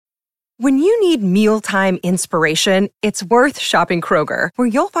When you need mealtime inspiration, it's worth shopping Kroger, where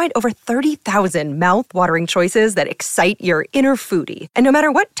you'll find over 30,000 mouth-watering choices that excite your inner foodie. And no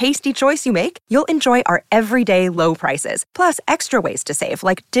matter what tasty choice you make, you'll enjoy our everyday low prices, plus extra ways to save,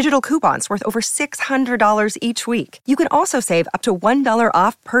 like digital coupons worth over $600 each week. You can also save up to $1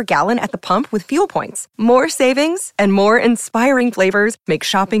 off per gallon at the pump with fuel points. More savings and more inspiring flavors make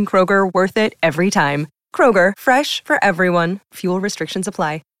shopping Kroger worth it every time. Kroger, fresh for everyone. Fuel restrictions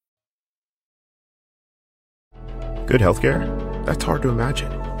apply. Good healthcare? That's hard to imagine.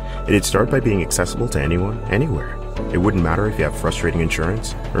 It'd start by being accessible to anyone, anywhere. It wouldn't matter if you have frustrating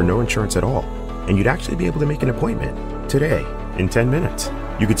insurance or no insurance at all. And you'd actually be able to make an appointment today, in 10 minutes.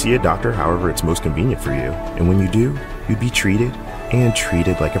 You could see a doctor however it's most convenient for you. And when you do, you'd be treated and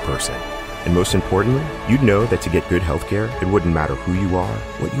treated like a person. And most importantly, you'd know that to get good healthcare, it wouldn't matter who you are,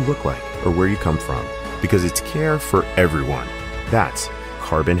 what you look like, or where you come from. Because it's care for everyone. That's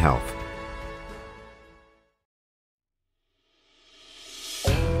Carbon Health.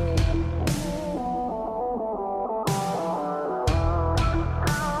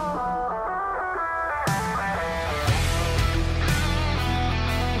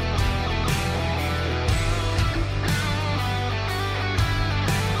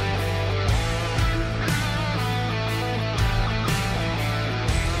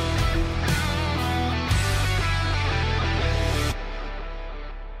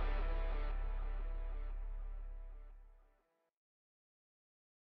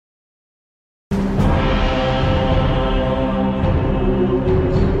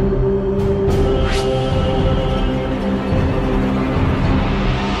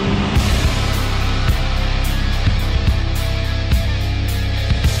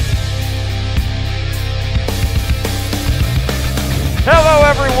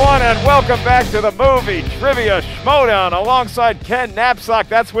 And welcome back to the Movie Trivia Schmoedown alongside Ken Knapsack.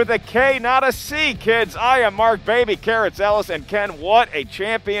 That's with a K, not a C, kids. I am Mark Baby Carrots Ellis, and Ken, what a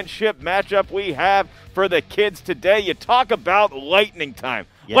championship matchup we have for the kids today. You talk about lightning time.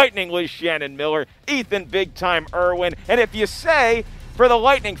 Yep. Lightning Liz Shannon Miller, Ethan Big Time Irwin, and if you say for the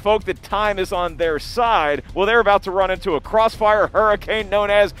Lightning folk that time is on their side, well, they're about to run into a crossfire hurricane known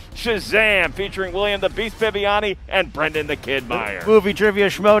as Shazam, featuring William the Beast Bibiani and Brendan the Kid Meyer. Movie Trivia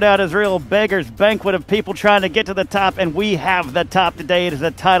Schmoedown is real beggars banquet of people trying to get to the top, and we have the top today. It is a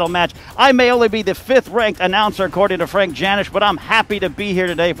title match. I may only be the fifth-ranked announcer, according to Frank Janisch, but I'm happy to be here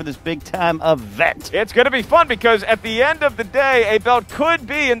today for this big-time event. It's going to be fun because at the end of the day, a belt could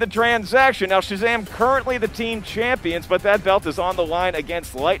be in the transaction. Now, Shazam currently the team champions, but that belt is on the line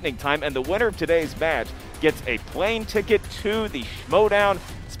against Lightning Time, and the winner of today's match gets a plane ticket to the Schmoedown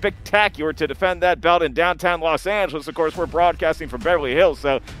Spectacular to defend that belt in downtown Los Angeles. Of course, we're broadcasting from Beverly Hills,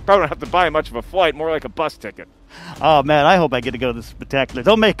 so probably don't have to buy much of a flight, more like a bus ticket. Oh, man, I hope I get to go to the Spectacular.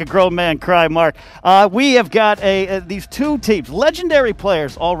 Don't make a grown man cry, Mark. We have got these two teams, legendary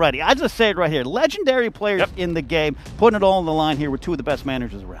players already. I just say it right here. Legendary players in the game, putting it all on the line here with two of the best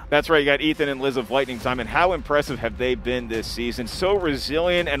managers around. That's right. You got Ethan and Liz of Lightning Time, and how impressive have they been this season? So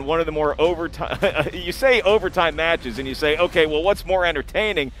resilient, and one of the more overtime, you say overtime matches, and you say, okay, well, what's more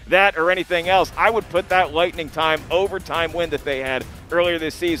entertaining, that or anything else? I would put that Lightning Time overtime win that they had earlier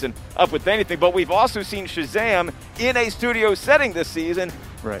this season up with anything, but we've also seen Shazam in a studio setting this season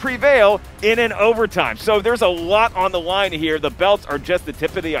prevail in an overtime. So there's a lot on the line here. The belts are just the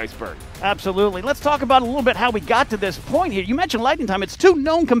tip of the iceberg. Absolutely. Let's talk about a little bit how we got to this point here. You mentioned Lightning Time. It's two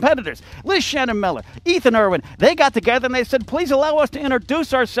known competitors, Liz Shannon Miller, Ethan Irwin. They got together and they said, please allow us to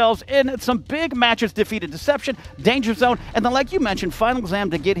introduce ourselves in some big matches, defeated Deception, Danger Zone, and then like you mentioned, Final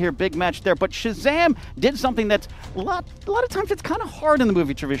Exam to get here, big match there. But Shazam did something that's a lot of times it's kind of hard in the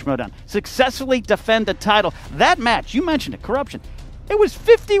Movie Trivia Schmoedown. Successfully defend a title. That match, you mentioned it, Corruption. It was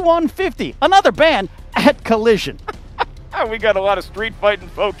 51-50, another band at Collision. We got a lot of street fighting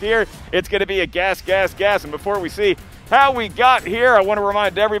folk here. It's going to be a gas. And before we see how we got here, I want to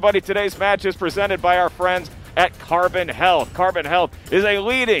remind everybody today's match is presented by our friends at Carbon Health. Carbon Health is a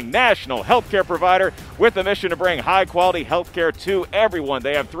leading national healthcare provider with the mission to bring high-quality healthcare to everyone.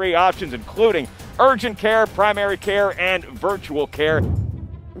 They have 3 options, including urgent care, primary care, and virtual care.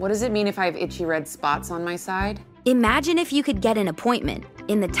 What does it mean if I have itchy red spots on my side? Imagine if you could get an appointment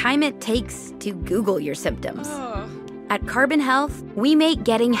in the time it takes to Google your symptoms. At Carbon Health, we make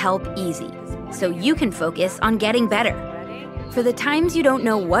getting help easy, so you can focus on getting better. For the times you don't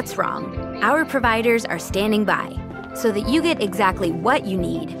know what's wrong, our providers are standing by so that you get exactly what you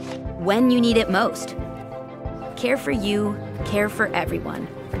need, when you need it most. Care for you, care for everyone.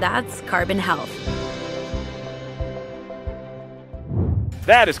 That's Carbon Health.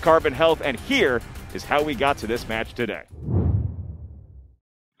 That is Carbon Health, and here is how we got to this match today.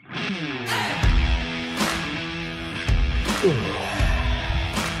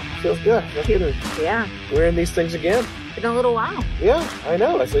 Feels good. Yeah, Wearing these things again. been a little while. Yeah, I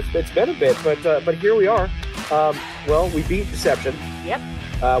know. It's been a bit, but here we are. Well, we beat Deception.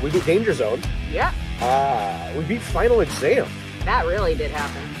 Yep. We beat Danger Zone. Yep. We beat Final Exam. That really did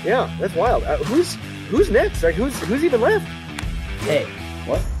happen. Yeah, that's wild. Who's next? Like, who's even left? Hey.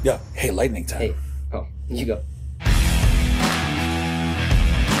 What? Yeah. Hey, lightning time. Hey. Oh, you go.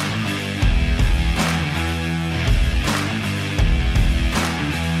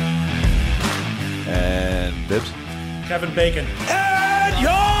 And Bibbs. Kevin Bacon. And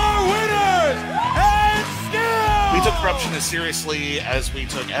your winners! And still! We took corruption as seriously as we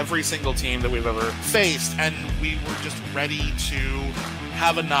took every single team that we've ever faced, and we were just ready to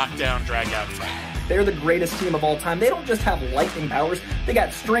have a knockdown, drag-out fight. They're the greatest team of all time. They don't just have lightning powers. They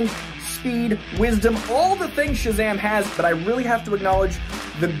got strength, speed, wisdom, all the things Shazam has, but I really have to acknowledge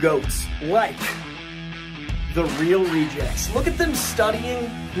the GOATs. Like the Real Rejects. Look at them studying.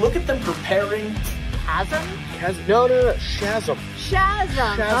 Look at them preparing. Chasm? No, Shazam.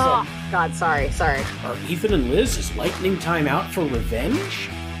 Shazam. Oh, God, sorry. Are Ethan and Liz, is lightning time out for revenge?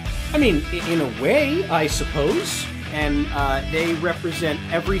 I mean, in a way, I suppose. And they represent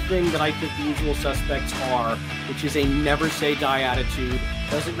everything that I think the usual suspects are, which is a never say die attitude.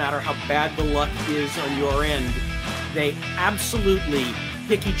 Doesn't matter how bad the luck is on your end. They absolutely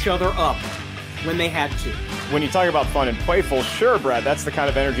pick each other up when they had to. When you talk about fun and playful, sure, Brad, that's the kind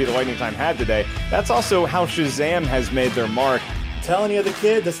of energy the Lightning Time had today. That's also how Shazam has made their mark. I'm telling you, the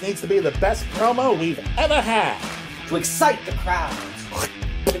kid, this needs to be the best promo we've ever had. To excite the crowd.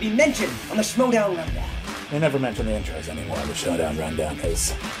 To be mentioned on the Schmodown Rundown. They never mention the intros anymore on the Showdown Rundown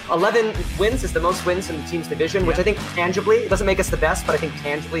because 11 wins is the most wins in the team's division, which I think tangibly, it doesn't make us the best, but I think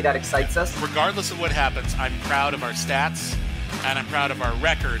tangibly that excites us. Regardless of what happens, I'm proud of our stats, and I'm proud of our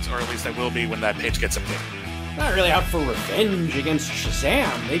records, or at least I will be when that page gets updated. Not really out for revenge against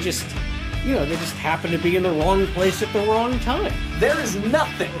Shazam. They just happen to be in the wrong place at the wrong time. There is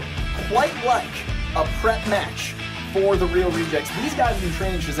nothing quite like a prep match for the Real Rejects. These guys have been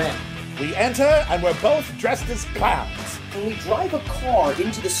training Shazam. we enter and we're both dressed as clowns. Can we drive a car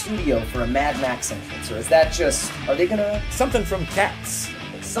into the studio for a Mad Max entrance, or is that just, are they gonna... Something from Cats.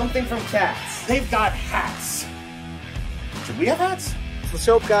 Something from Cats. They've got hats. Should we have hats? It's the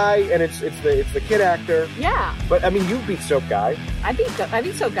soap guy, and it's the kid actor. Yeah. But I mean, you beat soap guy. I beat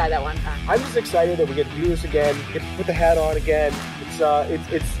soap guy that one time. I'm just excited that we get to do this again. Get to put the hat on again. It's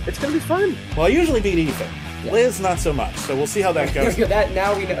gonna be fun. Well, I usually beat Ethan. Yeah. Liz, not so much. So we'll see how that goes. That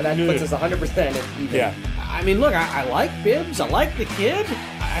now we know that puts us 100% at even. Yeah. I mean, look, I like Bibbs. I like the kid.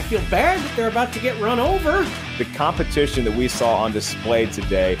 I feel bad that they're about to get run over. The competition that we saw on display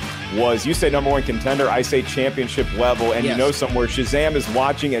today was, you say number one contender, I say championship level, and yes. You know somewhere Shazam is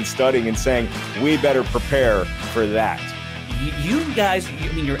watching and studying and saying, we better prepare for that. You guys,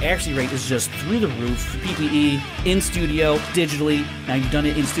 I mean, your accuracy rate is just through the roof. PPE, in studio, digitally. Now you've done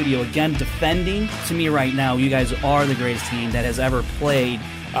it in studio again, defending. To me right now, you guys are the greatest team that has ever played.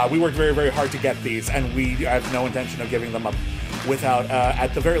 We worked very, very hard to get these, and we have no intention of giving them up without,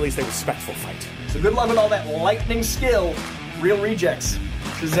 at the very least, a respectful fight. So good luck with all that lightning skill. Real Rejects.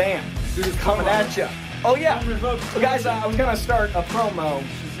 Shazam. Who's coming at you? Oh, yeah. Well, guys, I was going to start a promo.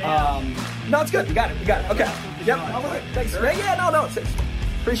 No, it's good. We got it. Okay. Yep. Thanks. Yeah, no.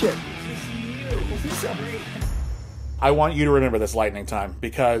 Appreciate it. I want you to remember this lightning time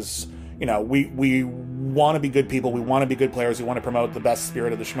because, you know, we want to be good people. We want to be good players. We want to promote the best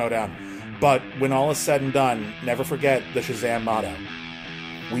spirit of the Schmodown. But when all is said and done, never forget the Shazam motto.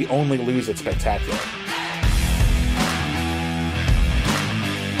 We only lose at spectacular.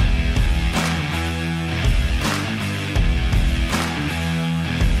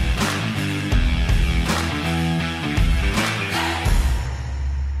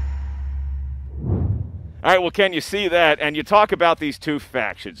 All right, well, Ken, you see that, and you talk about these two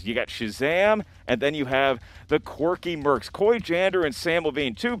factions. You got Shazam, and then you have the quirky Mercs. Coy Jandreau and Sam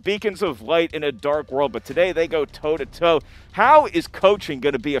Levine, two beacons of light in a dark world, but today they go toe-to-toe. How is coaching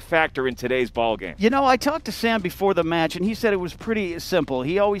going to be a factor in today's ballgame? You know, I talked to Sam before the match, and he said it was pretty simple.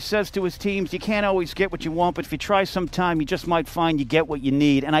 He always says to his teams, you can't always get what you want, but if you try sometime, you just might find you get what you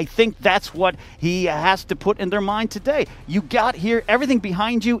need. And I think that's what he has to put in their mind today. You got here. Everything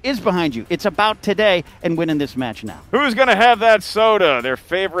behind you is behind you. It's about today and winning this match now. Who's going to have that soda? Their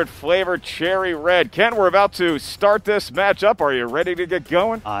favorite flavor, cherry red. Ken, we're about to start this match up. Are you ready to get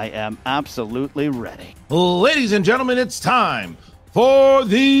going? I am absolutely ready. Ladies and gentlemen, it's time for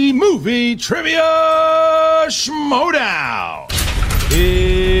the Movie Trivia Schmodown.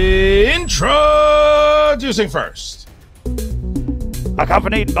 Introducing first.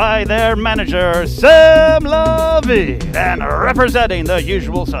 accompanied by their manager, Sam Lavi, and representing the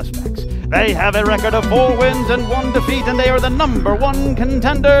usual suspects. They have a record of 4 wins and 1 defeat, and they are the number 1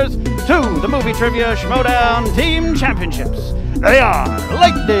 contenders to the Movie Trivia Schmodown Team Championships. They are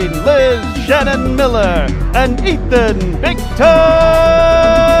Lightning Liz, Shannon Miller, and Ethan Big Time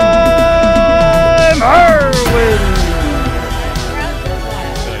Irwin.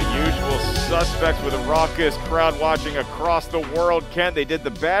 Suspects with a raucous crowd watching across the world. Ken, they did the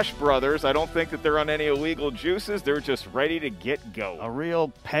Bash Brothers. I don't think that they're on any illegal juices. They're just ready to get going. A real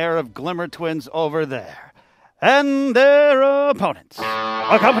pair of Glimmer twins over there. And their opponents,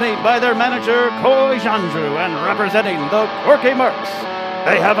 accompanied by their manager, Coy Jandreau, and representing the Quirky Mercs.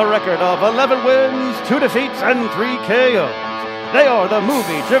 They have a record of 11 wins, 2 defeats, and 3 KOs. They are the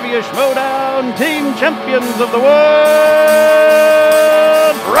Movie Trivia Schmodown Team Champions of the World,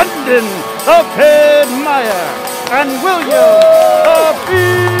 Brendan the Kid Meyer and William the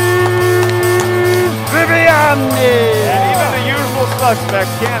Beast Viviani. And even the usual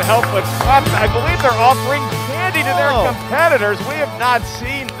suspects can't help but clap. I believe they're offering candy to their competitors. We have not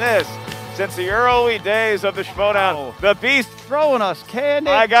seen this since the early days of the Schmodown. The Beast throwing us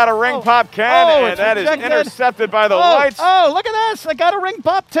candy. I got a ring pop candy, and that rejected. is intercepted by the Whites. Oh, look at this. I got a ring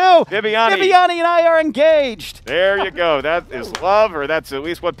pop, too. Viviani and I are engaged. There you go. That is love, or that's at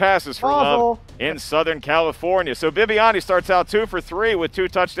least what passes for love in Southern California. So Viviani starts out 2 for 3 with 2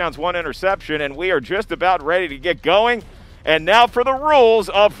 touchdowns, 1 interception, and we are just about ready to get going. And now for the rules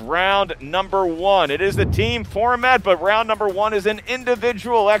of round number 1. It is the team format, but round number 1 is an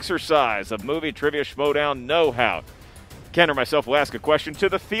individual exercise of Movie Trivia Schmodown know-how. Ken or myself will ask a question to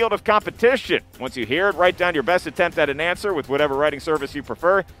the field of competition. Once you hear it, write down your best attempt at an answer with whatever writing service you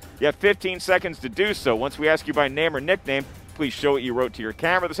prefer. You have 15 seconds to do so. Once we ask you by name or nickname, please show what you wrote to your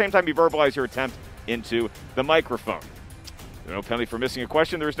camera. At the same time, you verbalize your attempt into the microphone. There's no penalty for missing a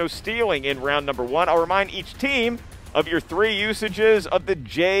question. There is no stealing in round number 1. I'll remind each team of your 3 usages of the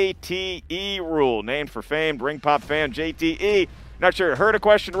JTE rule, named for famed Ring Pop fan JTE. Not sure you heard a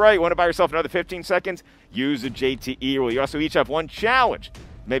question right, you want to buy yourself another 15 seconds, use the JTE rule. You also each have 1 challenge,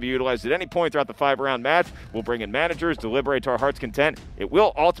 maybe utilized at any point throughout the 5-round match. We'll bring in managers, deliberate to our heart's content. It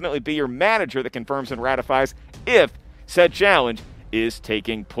will ultimately be your manager that confirms and ratifies if said challenge is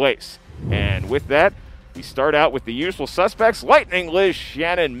taking place. And with that, we start out with the usual suspects. Lightning Liz,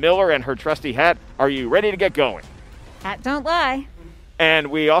 Shannon Miller, and her trusty hat. Are you ready to get going? Hat don't lie. And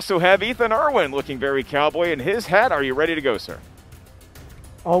we also have Ethan Irwin looking very cowboy in his hat. Are you ready to go, sir?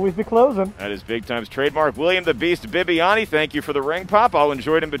 Always be closing. That is Big Time's trademark. William the Beast Bibiani, thank you for the ring pop. I'll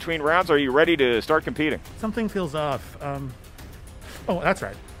enjoy it in between rounds. Are you ready to start competing? Something feels off. Oh, that's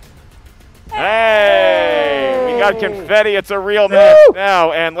right. Hey, we got confetti. It's a real match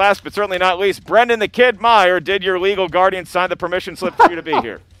now. And last but certainly not least, Brendan the Kid Meyer. Did your legal guardian sign the permission slip for you to be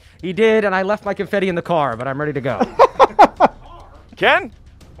here? He did, and I left my confetti in the car, but I'm ready to go. Ken,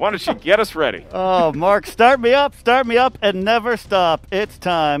 why don't you get us ready? Oh, Mark, start me up, and never stop. It's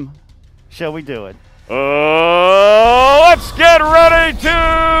time. Shall we do it? Let's get ready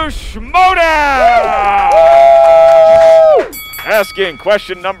to Schmodown! Asking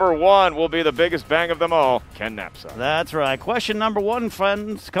question number 1 will be the biggest bang of them all, Ken Napzok. That's right. Question number 1,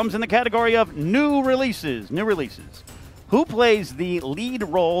 friends, comes in the category of new releases. Who plays the lead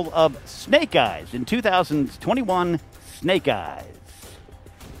role of Snake Eyes in 2021 Snake Eyes?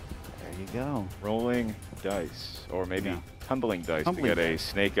 There you go. Rolling dice, or maybe tumbling dice to get a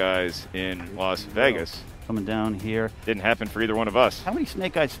Snake Eyes in Las Vegas. Coming down here. Didn't happen for either one of us. How many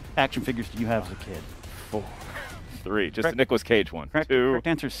Snake Eyes action figures did you have as a kid? 4. 3. Just the Nicolas Cage one. Correct 2. Correct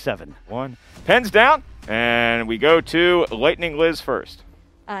answer is 7. 1. Pens down, and we go to Lightning Liz first.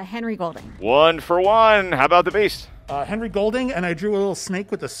 Henry Golding. 1 for 1. How about the Beast? Henry Golding, and I drew a little snake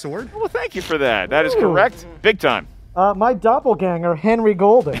with a sword. Well, thank you for that. That is correct. Big Time. My doppelganger, Henry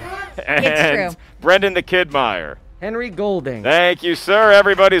Golding. And Brendan the Kid Meyer. Henry Golding. Thank you, sir.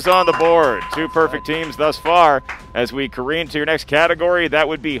 Everybody's on the board. 2 perfect teams thus far. As we careen to your next category, that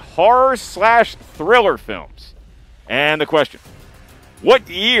would be horror/thriller films. And the question, what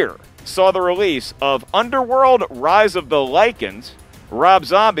year saw the release of Underworld, Rise of the Lycans, Rob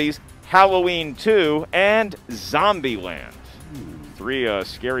Zombie's Halloween 2, and Zombieland? 3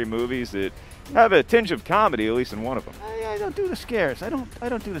 scary movies that have a tinge of comedy, at least in one of them. I don't do the scares. I don't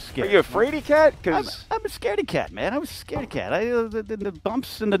do the scares. Are you a fraidy cat? I'm a scaredy cat, man. I was a scaredy cat. The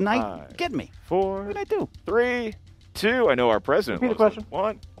bumps in the night get me. 4. What did I do? 3, 2. I know our president. Repeat the question.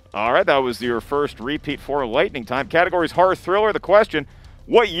 1. All right, that was your first repeat for Lightning Time. Categories horror thriller. The question,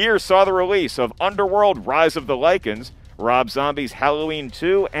 what year saw the release of Underworld, Rise of the Lycans, Rob Zombie's Halloween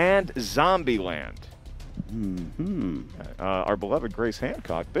 2, and Zombieland? Our beloved Grace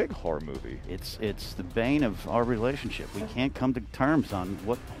Hancock, big horror movie. It's the bane of our relationship. We can't come to terms on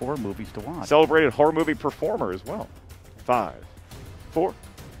what horror movies to watch. Celebrated horror movie performer as well. 5, 4,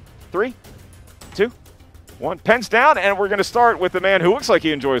 3, 2, 1. Pens down, and we're going to start with the man who looks like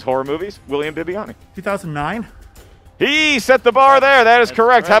he enjoys horror movies, William Bibbiani. 2009? He set the bar there. That is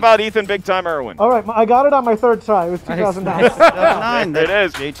correct. How about Ethan Big Time Irwin? All right, I got it on my third try. It was 2009. 2009. It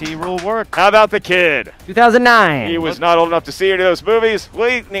is. JT rule work. How about the kid? 2009. He was not old enough to see any of those movies.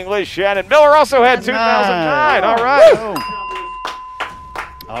 Lightning Liz Shannon Miller also had 2009. All right.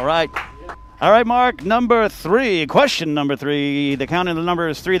 All right. All right, Mark. Number 3. Question number 3. The count of the number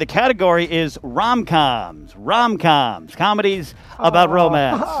is 3. The category is rom-coms. Rom-coms. Comedies about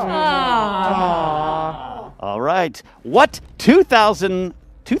romance. All right. What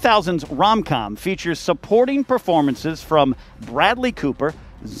 2000's rom-com features supporting performances from Bradley Cooper,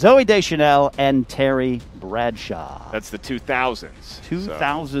 Zooey Deschanel, and Terry Bradshaw? That's the 2000s.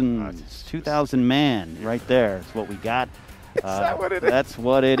 2000 man right there is what we got. Is that what it is? That's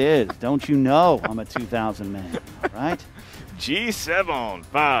what it is. Don't you know I'm a 2000 man, right? G7,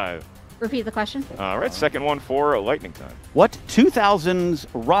 5. Repeat the question. All right, second one for Lightning Time. What 2000's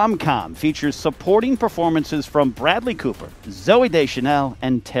rom-com features supporting performances from Bradley Cooper, Zooey Deschanel,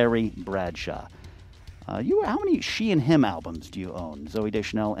 and Terry Bradshaw? How many She and Him albums do you own? Zooey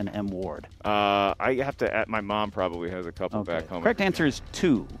Deschanel and M. Ward. I have to. My mom probably has a couple back home. Correct answer is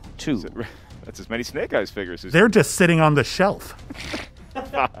 2. That's as many Snake Eyes figures. They're just sitting on the shelf.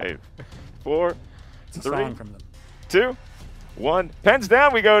 5, 4, It's a 3, song from them. 2, 1. Pens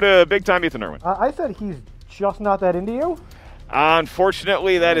down. We go to Big Time Ethan Irwin. I said he's just not that into you.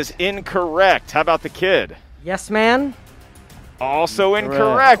 Unfortunately, that is incorrect. How about the kid? Yes, man. Also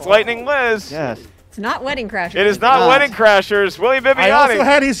incorrect. Lightning Liz. Yes. It's not Wedding Crashers. It is not Wedding Crashers. William Bibbiani. I also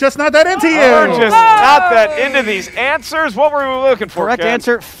had he's just not that into you. We're just not that into these answers. What were we looking for, Correct Ken?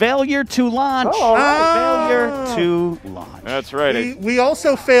 answer, failure to launch. Oh, all right. Failure to launch. That's right. We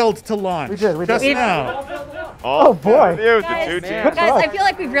also failed to launch. We did. Just now. All boy. for you, Guys, the 2 Good teams. guys, I try. feel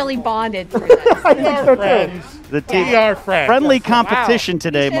like we've really bonded through this. I think so too. The team. We are friends. Friendly competition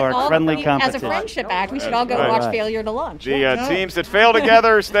today, We should Mark. all- Friendly As a competition. friendship act, we should all go Right. watch Right. Failure to Launch. The teams that fail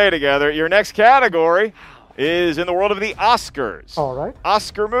together stay together. Your next category is in the world of the Oscars. All right.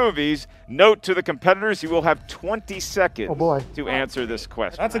 Oscar movies. Note to the competitors, you will have 20 seconds Oh, boy. to answer this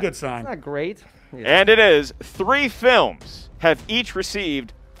question. That's a good sign. Not great. And it is 3 films have each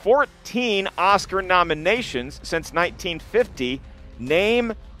received 14 Oscar nominations since 1950.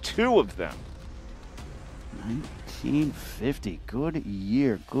 Name 2 of them. 1950. Good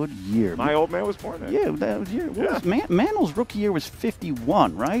year. Good year. My old man was born then. Yeah, that was year. Mantl's rookie year was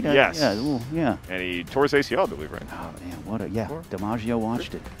 51, right? Yes. Yeah. And he tore his ACL, I believe, right? Oh, man. What a, yeah. DiMaggio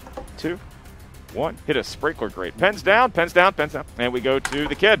watched it. 2, 1. Hit a sprinkler grate. Pens down, pens down, pens down. And we go to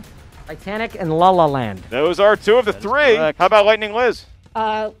the kid. Titanic and La La Land. Those are 2 of the 3. correct. How about Lightning Liz?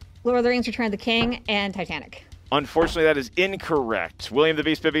 Lord of the Rings, Return of the King, and Titanic. Unfortunately, that is incorrect. William the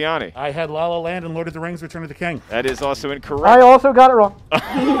Beast Bibbiani. I had La La Land and Lord of the Rings: Return of the King. That is also incorrect. I also got it wrong.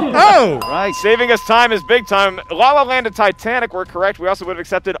 Oh! Right. Saving us time is big time. La La Land and Titanic were correct. We also would have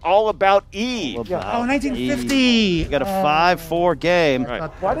accepted All About Eve. Oh, 1950. You got a 5-4 game.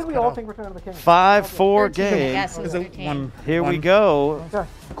 Right. Why did we all think Return of the King? 5-4 game. Yes, it was Is it 13. one? Here we one- go. Okay.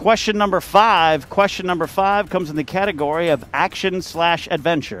 Question number 5. Question number 5 comes in the category of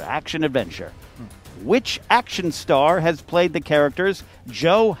action/adventure. Action-adventure. Which action star has played the characters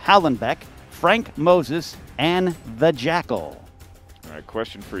Joe Hallenbeck, Frank Moses, and the Jackal? All right,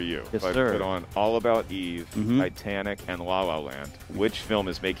 question for you. Yes, if I sir. put on All About Eve, Mhm. Titanic, and La La Land, which film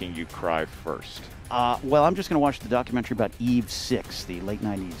is making you cry first? Well, I'm just going to watch the documentary about Eve 6, the late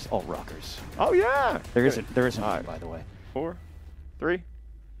 90s alt-rockers. Oh, yeah. There isn't one, 5, by the way. 4, 3,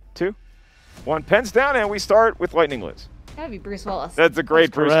 2, 1. Pens down, and we start with Lightning Liz. That would be Bruce Willis. That's a great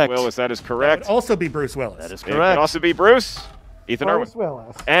That's Bruce correct. Willis. That is That correct. would also be Bruce Willis. That is It could correct. also be Bruce, Ethan Irwin, Bruce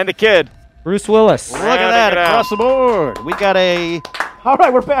Willis. and the kid. Bruce Willis. Look at that, Rounding it across out. the board. We got a All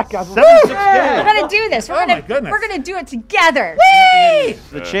right, we're back, guys. 7-6 We're game. gonna do this. Oh, my goodness. We're gonna do it together.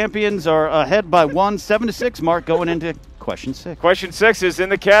 The champions are ahead by 1, 7-6. Mark going into question 6. Question 6 is in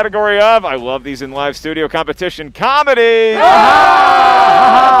the category of, I love these in live studio competition, comedy.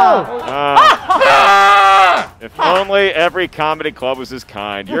 If only every comedy club was as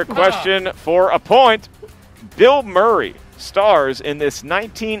kind. Your question for a point. Bill Murray stars in this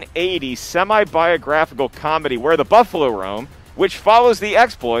 1980 semi-biographical comedy Where the Buffalo Roam, which follows the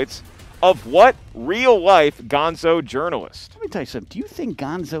exploits of what real-life Gonzo journalist? Let me tell you something. Do you think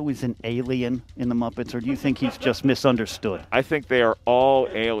Gonzo is an alien in the Muppets, or do you think he's just misunderstood? I think they are all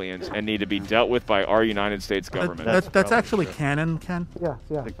aliens and need to be dealt with by our United States government. That's actually canon, Ken. Yeah.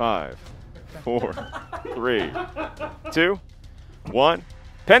 5, 4, 3, 2, 1.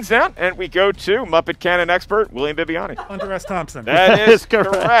 Pens down, and we go to Muppet canon expert William Bibiani. Hunter S. Thompson. That is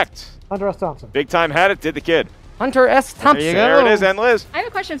correct. Hunter S. Thompson. Big Time had it, did the kid. Hunter S. Thompson. There it is, and Liz. I have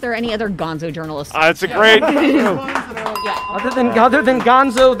a question if there are any other Gonzo journalists. That's a great. Other than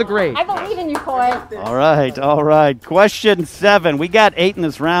Gonzo the Great. I believe in you, Coy. All right. Question 7. We got 8 in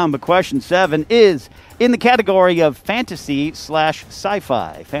this round, but question 7 is in the category of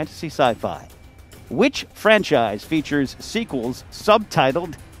fantasy/sci-fi. Fantasy sci-fi. Which franchise features sequels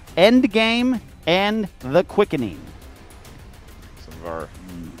subtitled Endgame and The Quickening? Some of our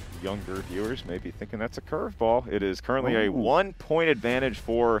younger viewers may be thinking that's a curveball. It is currently a 1-point advantage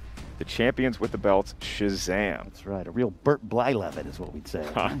for the champions with the belts, Shazam. That's right. A real Burt Blyleven is what we'd say.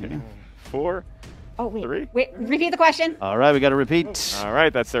 5, 4, Oh, wait. 3. Wait, repeat the question. All right, we got to repeat. All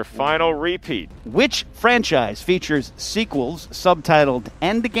right, that's their final repeat. Which franchise features sequels subtitled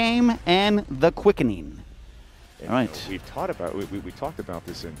Endgame and The Quickening? All right. We've talked about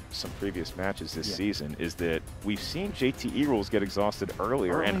this in some previous matches this season, is that we've seen JTE rules get exhausted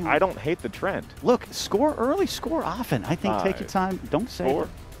earlier, and I don't hate the trend. Look, score early, score often. I think take your time. Don't say 4,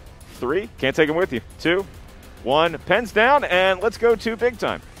 3. Can't take them with you. 2, 1. Pens down, and let's go to Big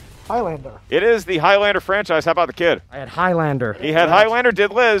Time. Highlander. It is the Highlander franchise. How about the kid? I had Highlander. He had Highlander.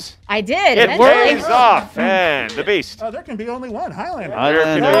 Did Liz? I did. It pays off. And the Beast. Oh, there can be only one Highlander. There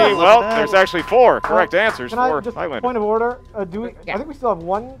can be, well, there's actually 4 correct answers Can I for just Highlander. point of order? I think we still have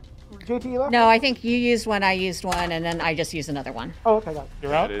one JT left. No, I think you used one, I used one, and then I just used another one. Oh, okay, got it.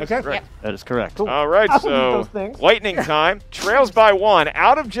 You're out? That is Okay. correct. That is correct. All right, I will use so those things. lightning time. Trails by 1.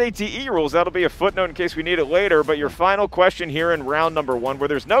 Out of JTE rules, that'll be a footnote in case we need it later, but your final question here in round number 1, where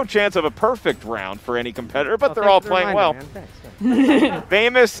there's no chance of a perfect round for any competitor, but they're all playing well.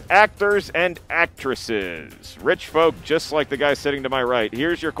 Famous actors and actresses. Rich folk, just like the guy sitting to my right.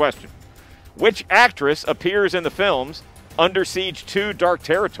 Here's your question. Which actress appears in the films Under Siege 2 Dark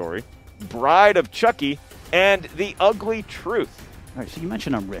Territory, Bride of Chucky, and The Ugly Truth? All right, so you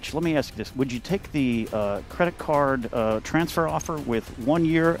mentioned I'm rich. Let me ask you this. Would you take the credit card transfer offer with 1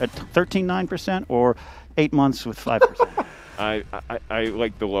 year at 13.9% or 8 months with 5%? I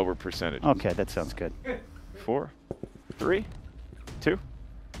like the lower percentage. Okay, that sounds good. 4, 3, 2,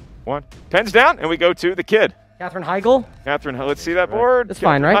 1. Pens down, and we go to the kid. Katherine Heigl. Catherine, let's see that board. That's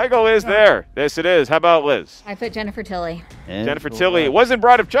fine, right? Heigl is there. Yes, it is. How about Liz? I put Jennifer Tilly. Jennifer Tilly. It wasn't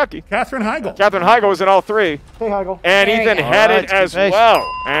Bride of Chucky. Catherine Heigl. Catherine Heigl was in all 3. Hey, Heigl. And There you Ethan go. had All it right, as good well.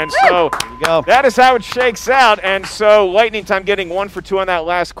 And so go. that is how it shakes out. And so Lightning Time getting 1 for 2 on that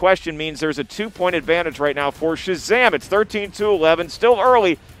last question means there's a 2-point advantage right now for Shazam. It's 13-11, still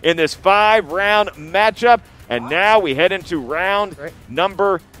early in this 5-round matchup. And now we head into round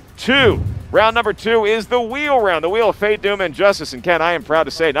number 2. Round number 2 is the wheel round, the wheel of fate, doom, and justice. And Ken, I am proud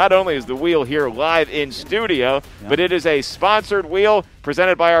to say, not only is the wheel here live in studio, but it is a sponsored wheel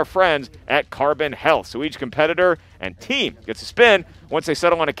presented by our friends at Carbon Health. So each competitor and team gets a spin. Once they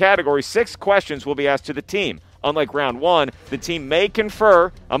settle on a category, 6 questions will be asked to the team. Unlike round 1, the team may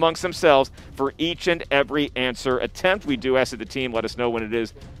confer amongst themselves for each and every answer attempt. We do ask that the team let us know when it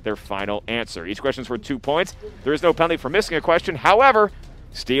is their final answer. Each question is worth 2 points. There is no penalty for missing a question. However,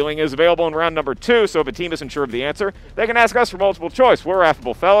 stealing is available in round number 2, so if a team isn't sure of the answer, they can ask us for multiple choice. We're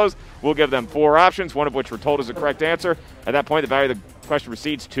affable fellows. We'll give them 4 options, one of which we're told is the correct answer. At that point, the value of the question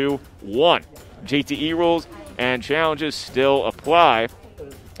proceeds to 1. GTE rules and challenges still apply.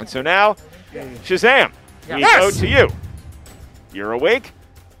 And so now, Shazam, we go to you. You're awake.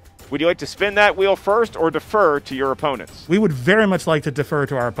 Would you like to spin that wheel first or defer to your opponents? We would very much like to defer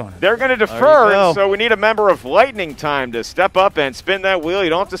to our opponent. They're going to defer, and so we need a member of Lightning Time to step up and spin that wheel. You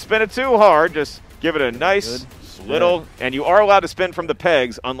don't have to spin it too hard. Just give it a nice little, and you are allowed to spin from the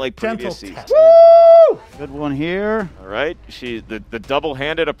pegs, unlike previous seasons. Woo! Good one here. All right, the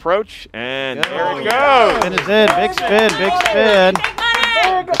double-handed approach, and there it goes. Spin is in. Big spin, big spin.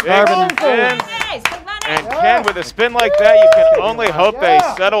 Big spin. And Ken, with a spin like that, you can only hope they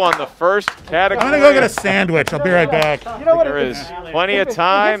settle on the first category. I'm going to go get a sandwich. I'll be right back. You know what? There is plenty of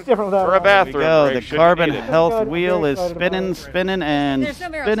time for a bathroom break. The Carbon Health wheel is spinning, spinning, and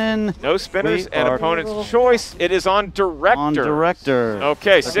spinning. No spinners and opponent's choice. It is on director. On director.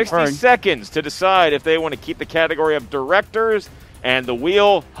 Okay, 60 seconds to decide if they want to keep the category of directors, and the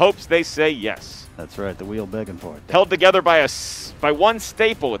wheel hopes they say yes. That's right, the wheel begging for it. Held together by one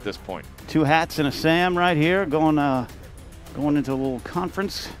staple at this point. 2 hats and a Sam right here going going into a little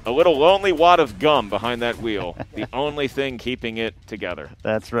conference. A little lonely wad of gum behind that wheel. The only thing keeping it together.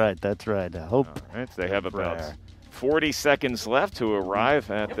 That's right. That's right. I hope. All right, they have about 40 seconds left to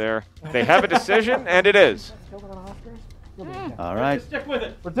arrive at their. They have a decision, and it is. All right. Stick with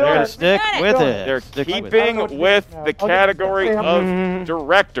it. They're going to stick with it. They're Stick keeping with the category of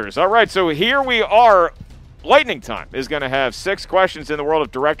directors. All right, so here we are. Lightning Time is going to have 6 questions in the world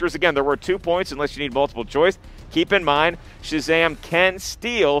of directors. Again, there were 2 points unless you need multiple choice. Keep in mind, Shazam can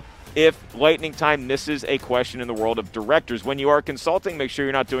steal if Lightning Time misses a question in the world of directors. When you are consulting, make sure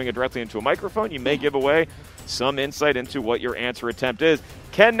you're not doing it directly into a microphone. You may give away some insight into what your answer attempt is.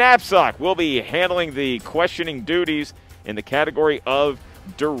 Ken Knapsack will be handling the questioning duties in the category of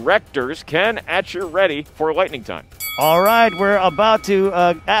directors. Ken, at your ready for Lightning Time. All right, we're about to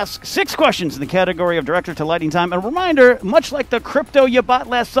ask 6 questions in the category of director to Lightning Time. A reminder, much like the crypto you bought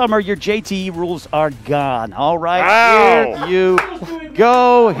last summer, your JTE rules are gone. All right, Here you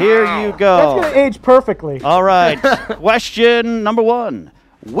go. Here you go. That's going to age perfectly. All right, question number 1.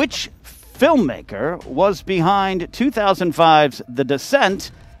 Which filmmaker was behind 2005's The Descent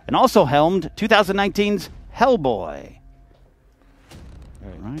and also helmed 2019's Hellboy?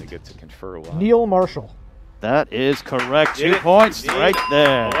 All right. They get to confer a lot. Neil Marshall. That is correct. 2 points right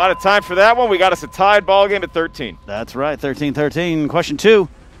there. A lot of time for that one. We got us a tied ball game at 13. That's right, 13-13. Question 2.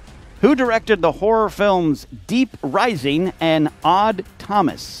 Who directed the horror films Deep Rising and Odd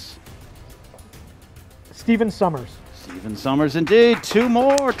Thomas? Stephen Sommers. Stephen Sommers, indeed. 2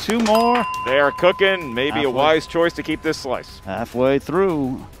 more. They are cooking. Maybe a wise choice to keep this slice. Halfway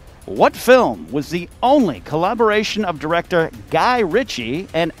through. What film was the only collaboration of director Guy Ritchie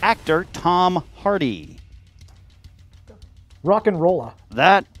and actor Tom Hardy? Rock and Rolla.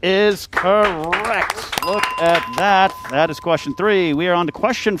 That is correct. Look at that. That is question 3. We are on to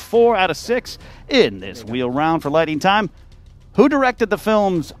question 4 out of 6 in this wheel round for Lightning Time. Who directed the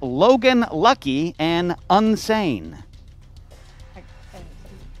films Logan Lucky and Unsane?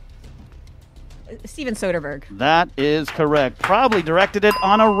 Steven Soderbergh. That is correct. Probably directed it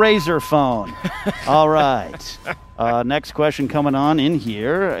on a Razor phone. All right. Next question coming on in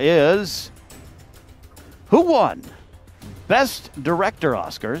here is, who won Best Director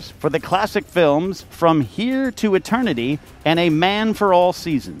Oscars for the classic films From Here to Eternity and A Man for All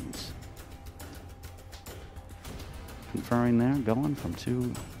Seasons? Conferring there, going from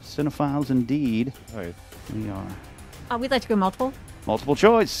 2 cinephiles indeed. Right. We are. We'd like to go multiple. Multiple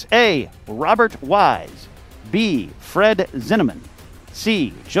choice. A. Robert Wise. B. Fred Zinnemann.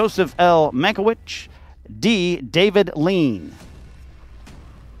 C. Joseph L. Mankiewicz. D. David Lean.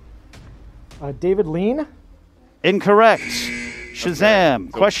 David Lean. Incorrect. Shazam.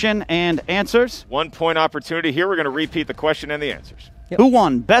 Okay. Question and answers. 1 point opportunity here. We're going to repeat the question and the answers. Yep. Who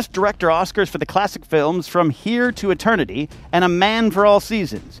won Best Director Oscars for the classic films From Here to Eternity and A Man for All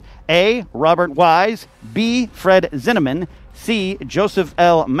Seasons? A. Robert Wise. B. Fred Zinnemann. C. Joseph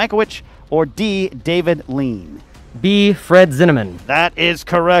L. Mankiewicz. Or D. David Lean. B. Fred Zinnemann. That is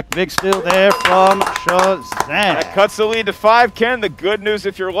correct. Big steal there from Shazam. That cuts the lead to 5. Ken, the good news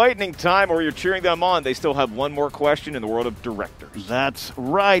if you're Lightning Time or you're cheering them on, they still have 1 more question in the world of directors. That's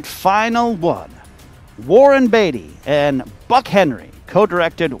right. Final one. Warren Beatty and Buck Henry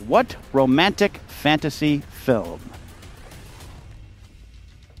co-directed what romantic fantasy film?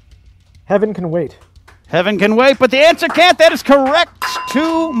 Heaven Can Wait. Heaven Can Wait, but the answer can't. That is correct.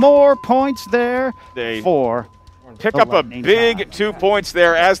 2 more points there for pick up a big 2 points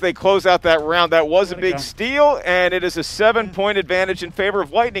there as they close out that round. That was a big steal, and it is a 7-point advantage in favor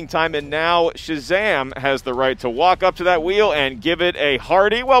of Lightning Time. And now Shazam has the right to walk up to that wheel and give it a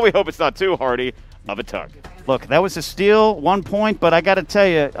hearty, well, we hope it's not too hearty, of a tug. Look, that was a steal, 1 point, but I got to tell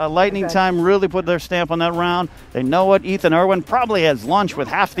you, Lightning Time really put their stamp on that round. They know it. Ethan Irwin probably has lunch with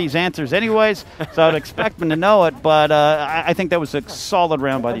half these answers anyways, so I'd expect them to know it, but I think that was a solid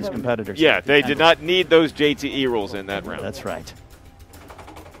round by these competitors. Yeah, they did not need those JTE rules in that round. That's right.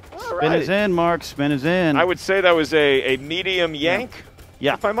 Spin is in, Mark. Spin is in. I would say that was a medium yank,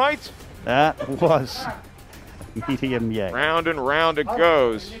 if I might. That was medium yank. Round and round it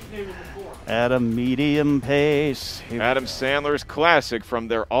goes. At a medium pace. Adam Sandler's classic from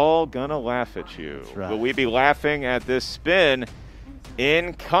They're All Gonna Laugh at You. Right. Will we be laughing at this spin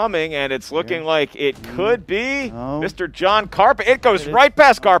incoming? And it's looking like it could be Mr. John Carpenter. It goes right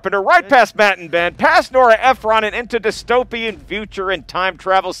past Carpenter, right past Matt and Ben, past Nora Ephron, and into dystopian future and time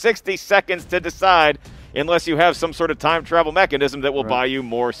travel. 60 seconds to decide, unless you have some sort of time travel mechanism that will buy you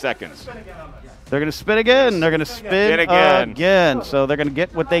more seconds. They're going to spin again. They're going to spin again. So they're going to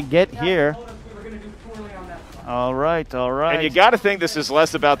get what they get here. All right, all right. And you got to think this is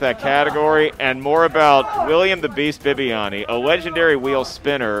less about that category and more about William the Beast Bibbiani, a legendary wheel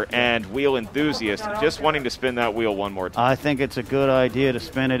spinner and wheel enthusiast, just wanting to spin that wheel one more time. I think it's a good idea to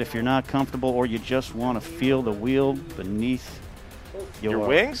spin it if you're not comfortable or you just want to feel the wheel beneath your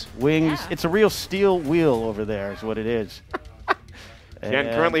wings? Wings. Yeah. It's a real steel wheel over there is what it is.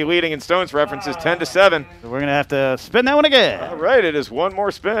 Ken currently leading in Stones references 10-7. So we're going to have to spin that one again. All right, it is one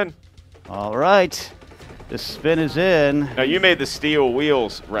more spin. All right. The spin is in. Now, you made the steel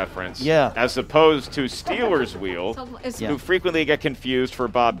wheels reference. Yeah. As opposed to Steelers wheel, who frequently get confused for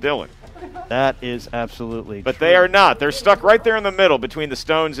Bob Dylan. That is absolutely But true. they are not. They're stuck right there in the middle between the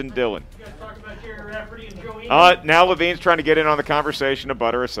Stones and Dylan. Now Levine's trying to get in on the conversation to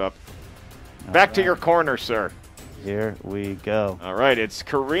butter us up. Back to your corner, sir. Here we go. All right, it's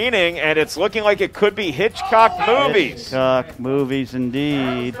careening, and it's looking like it could be Hitchcock movies. Hitchcock movies,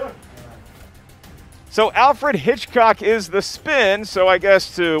 indeed. So Alfred Hitchcock is the spin, so I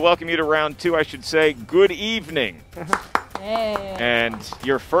guess to welcome you to round 2, I should say good evening. Hey. And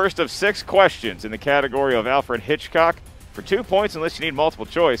your first of 6 questions in the category of Alfred Hitchcock for 2 points unless you need multiple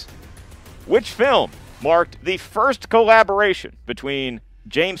choice. Which film marked the first collaboration between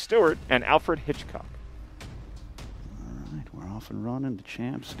James Stewart and Alfred Hitchcock? All right, we're off and running. The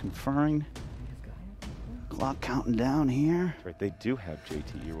champs conferring. Clock counting down here. That's right, they do have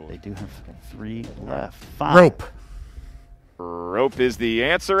JT rules. They do have 3 left. 5. Rope. Rope is the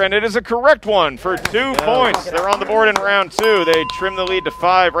answer, and it is a correct one for 2 points. They're on the board in round 2. They trim the lead to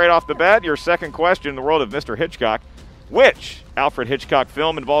 5 right off the bat. Your second question in the world of Mr. Hitchcock. Which Alfred Hitchcock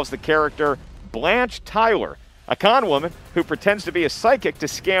film involves the character Blanche Tyler, a con woman who pretends to be a psychic to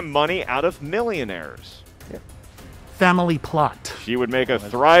scam money out of millionaires? Family Plot. She would make a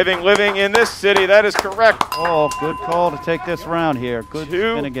thriving living in this city. That is correct. Oh, good call to take this round here. Good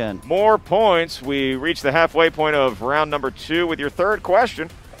 2 spin again. more points. We reach the halfway point of round number 2 with your third question.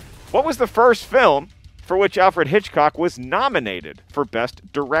 What was the first film for which Alfred Hitchcock was nominated for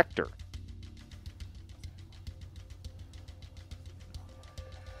Best Director?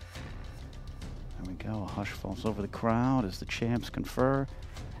 There we go. A hush falls over the crowd as the champs confer.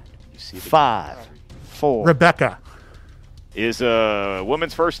 You see 5, 4. Rebecca. Is a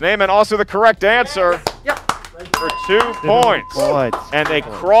woman's first name and also the correct answer for 2 points. And they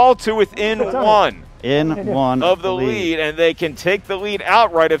crawl to within 1 in one of the lead, and they can take the lead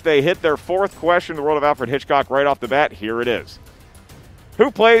outright if they hit their fourth question in the world of Alfred Hitchcock right off the bat. Here it is. Who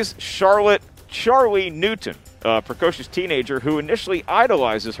plays Charlie Newton, a precocious teenager who initially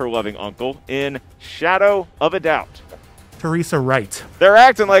idolizes her loving uncle in Shadow of a Doubt? Teresa Wright. They're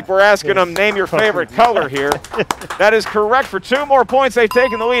acting like we're asking them name your favorite color here. That is correct. For 2 more points, they've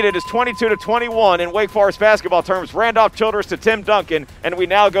taken the lead. It is 22-21 in Wake Forest basketball terms. Randolph Childress to Tim Duncan, and we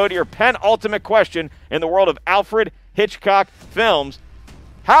now go to your penultimate question in the world of Alfred Hitchcock films.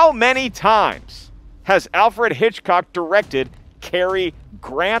 How many times has Alfred Hitchcock directed Cary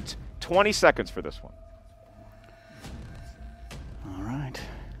Grant? 20 seconds for this one. All right.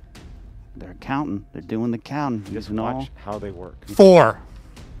 They're counting. They're doing the counting. Just watch how they work. 4.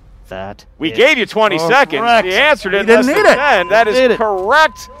 That we gave you 20 seconds. You answered it in didn't less need than it. 10. That is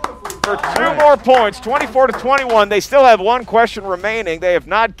correct for 2 more points, 24-21. They still have 1 question remaining. They have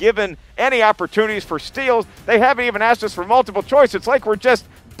not given any opportunities for steals. They haven't even asked us for multiple choice. It's like we're just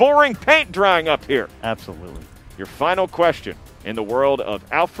boring paint drying up here. Absolutely. Your final question in the world of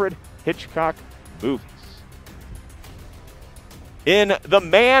Alfred Hitchcock movies. In The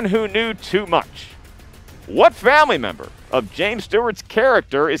Man Who Knew Too Much, what family member of James Stewart's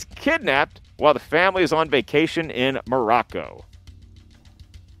character is kidnapped while the family is on vacation in Morocco?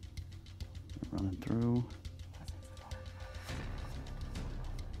 Running through.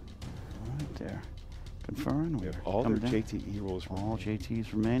 Right there. Conferring. We have all their JTE rules. All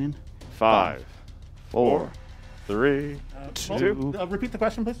JTs remaining. 5, 4, 3, 2. Repeat the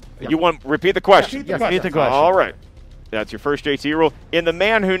question, please. You want repeat the question? Repeat the question. All right. That's your first JT rule. In The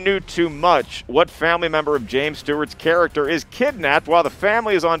Man Who Knew Too Much, what family member of James Stewart's character is kidnapped while the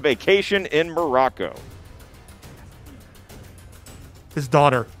family is on vacation in Morocco? His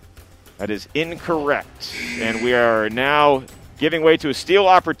daughter. That is incorrect. And we are now giving way to a steal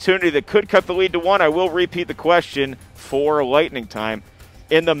opportunity that could cut the lead to 1. I will repeat the question for lightning time.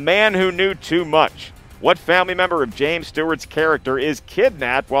 In The Man Who Knew Too Much, what family member of James Stewart's character is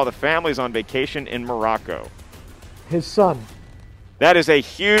kidnapped while the family is on vacation in Morocco? His son. That is a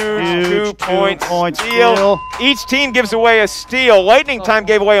huge 2-point two-point steal. steal. Each team gives away a steal. Lightning Time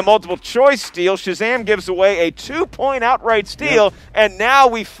gave away a multiple choice steal. Shazam gives away a 2-point outright steal. And now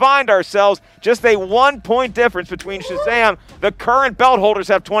we find ourselves just a 1-point difference between Shazam. The current belt holders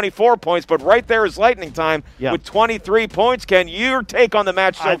have 24 points, but right there is Lightning Time with 23 points. Ken, your take on the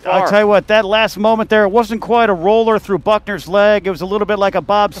match so far? I'll tell you what, that last moment there, it wasn't quite a roller through Buckner's leg. It was a little bit like a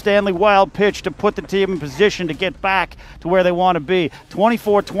Bob Stanley wild pitch to put the team in position to get back to where they want to be.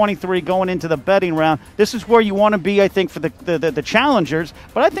 24-23 going into the betting round. This is where you want to be, I think, for the challengers.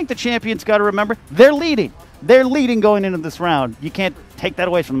 But I think the champions got to remember, they're leading. They're leading going into this round. You can't take that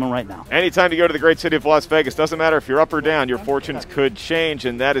away from them right now. Anytime you go to the great city of Las Vegas, doesn't matter if you're up or down, your fortunes could change,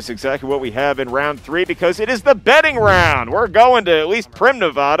 and that is exactly what we have in round 3 because it is the betting round. We're going to at least Prim,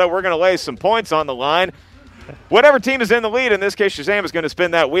 Nevada. We're going to lay some points on the line. Whatever team is in the lead, in this case Shazam, is going to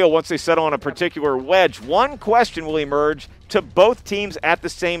spin that wheel once they settle on a particular wedge. One question will emerge to both teams at the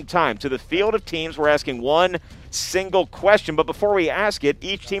same time. To the field of teams, we're asking one single question, but before we ask it,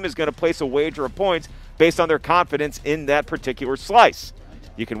 each team is going to place a wager of points based on their confidence in that particular slice.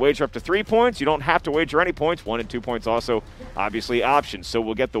 You can wager up to 3 points. You don't have to wager any points. 1 and 2 points also obviously options. So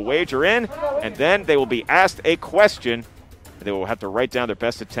we'll get the wager in, and then they will be asked a question. They will have to write down their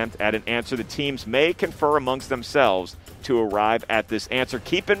best attempt at an answer. The teams may confer amongst themselves to arrive at this answer.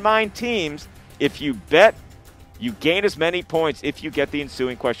 Keep in mind, teams, if you bet, you gain as many points if you get the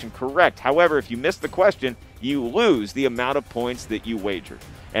ensuing question correct. However, if you miss the question, you lose the amount of points that you wagered.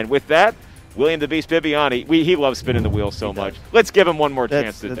 And with that, William the Beast Bibiani, he loves spinning the wheel so much. Let's give him one more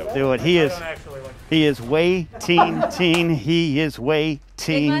chance to do it. He is way teen. He is way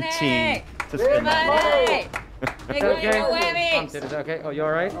teen. Okay. Oh, you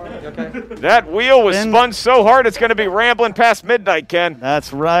all right? You okay? That wheel was spun so hard it's going to be rambling past midnight, Ken.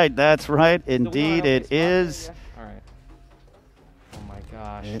 That's right. Indeed, it is. All right. Oh my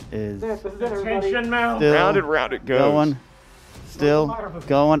gosh. It is. Attention now. Round and round it goes. Still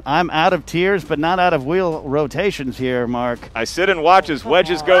going. I'm out of tears, but not out of wheel rotations here, Mark. I sit and watch as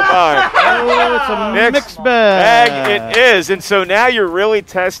wedges go by. Oh, it's a mixed bag. It is. And so now you're really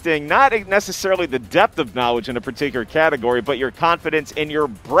testing not necessarily the depth of knowledge in a particular category, but your confidence in your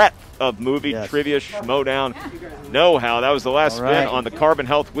breadth of movie trivia schmodown know-how. That was the last spin on the Carbon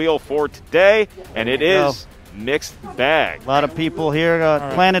Health wheel for today, and it is mixed bag. A lot of people here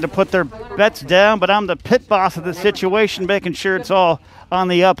planning to put their bets down, but I'm the pit boss of the situation, making sure it's all on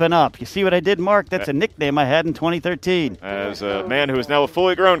the up and up. You see what I did, Mark? That's a nickname I had in 2013. As a man who is now a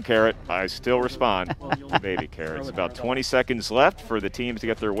fully grown carrot, I still respond. Baby carrots. About 20 seconds left for the teams to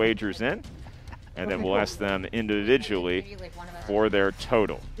get their wagers in, and then we'll ask them individually for their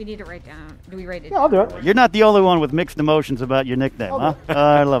total. We need to write down. Do we write it? Yeah, I'll do it. You're not the only one with mixed emotions about your nickname, huh?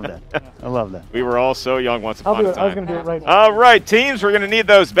 I love that. We were all so young once upon a time. I was going to do it right now. All right, teams, we're going to need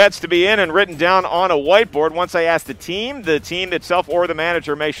those bets to be in and written down on a whiteboard. Once I ask the team itself or the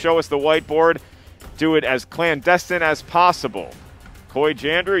manager may show us the whiteboard. Do it as clandestine as possible. Coy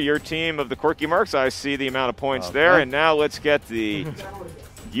Jandrew, your team of the Quirky Mercs, I see the amount of points there. And now let's get the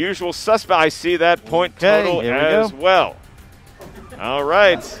usual suspect. I see that point total as well. All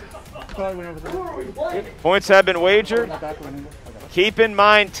right. Points have been wagered. Keep in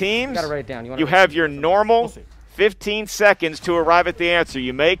mind, teams, Gotta write it down. you have your normal 15 seconds to arrive at the answer.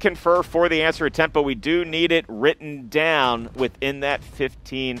 You may confer for the answer attempt, but we do need it written down within that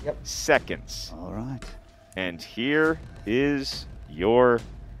 15 seconds. All right. And here is your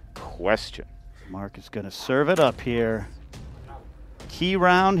question. Mark is going to serve it up here. Key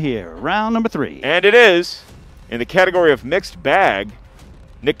round here. Round number 3. And it is, in the category of mixed bag,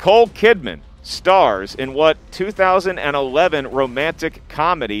 Nicole Kidman stars in what 2011 romantic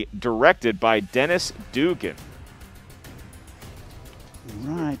comedy directed by Dennis Dugan?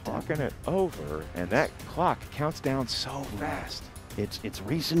 Right. Talking it over, and that clock counts down so fast. It's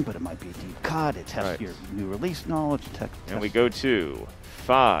recent, but it might be a deep cut. It tests your new release knowledge. And we go to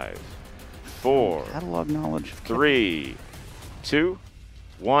 5, 4, catalog knowledge. 3, 2,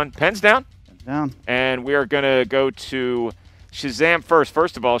 1. Pens down. Down. And we are going to go to Shazam first.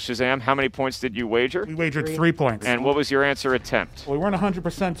 First of all, Shazam, how many points did you wager? We wagered 3 points. And what was your answer attempt? Well, we weren't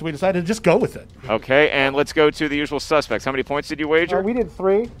 100%, so we decided to just go with it. Okay, and let's go to the usual suspects. How many points did you wager? We did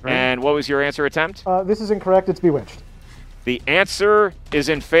 3. And what was your answer attempt? This is incorrect. It's Bewitched. The answer is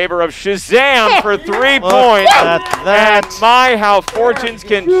in favor of Shazam for 3 points. And my, how fortunes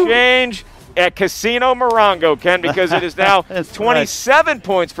can change at Casino Morongo, Ken, because it is now 27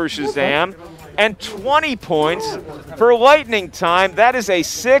 points for Shazam. and 20 points for Lightning Time. That is a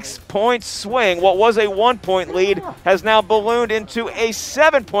 6-point swing. What was a 1-point lead has now ballooned into a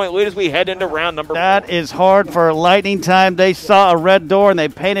 7-point lead as we head into round number 4. That is hard for Lightning Time. They saw a red door and they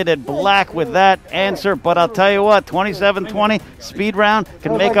painted it black with that answer. But I'll tell you what, 27-20 speed round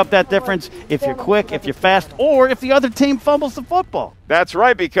can make up that difference if you're quick, if you're fast, or if the other team fumbles the football. That's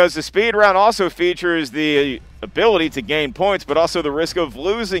right, because the speed round also features the ability to gain points, but also the risk of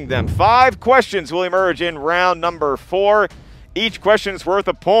losing them. 5 questions will emerge in round number 4. Each question is worth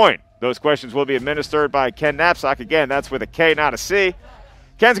a point. Those questions will be administered by Ken Napzok. Again, that's with a K, not a C.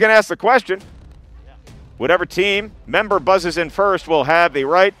 Ken's going to ask the question. Whatever team member buzzes in first will have the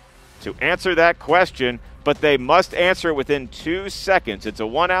right to answer that question, but they must answer it within 2 seconds. It's a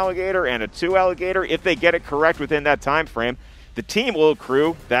 1 alligator and a 2 alligator. If they get it correct within that time frame, the team will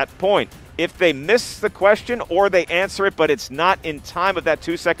accrue that point. If they miss the question or they answer it, but it's not in time of that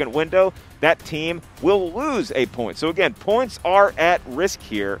 2-second window, that team will lose a point. So again, points are at risk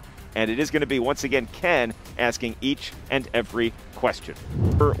here, and it is going to be, once again, Ken asking each and every question.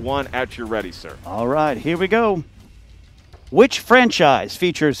 Number 1 at your ready, sir. All right, here we go. Which franchise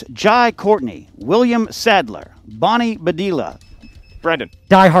features Jai Courtney, William Sadler, Bonnie Badila? Brendan.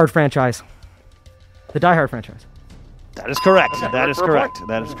 Die Hard franchise. The Die Hard franchise. That is correct. That is correct.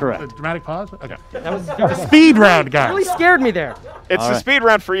 That is correct. Dramatic pause? Okay. That was Speed round, guys. really scared me there. It's the speed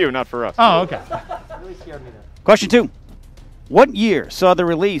round for you, not for us. Oh, okay. Really scared me there. Question 2. What year saw the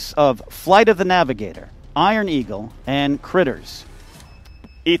release of Flight of the Navigator, Iron Eagle, and Critters?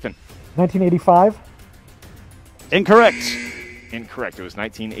 Ethan. 1985. Incorrect. Incorrect. It was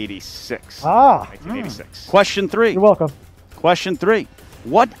 1986. 1986. Question 3. You're welcome. Question 3.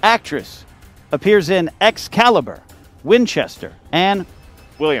 What actress appears in Excalibur, Winchester, and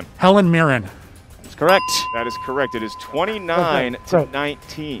William. Helen Mirren. That's correct. That is correct. It is 29 to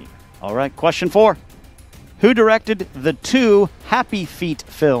 19. All right. Question 4. Who directed the 2 Happy Feet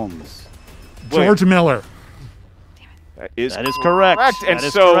films? George Miller. That is correct. And that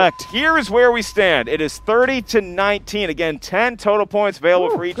is so correct. here's where we stand. It is 30 to 19. Again, 10 total points available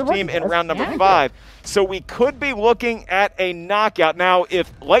for each team in round number 5. So we could be looking at a knockout. Now,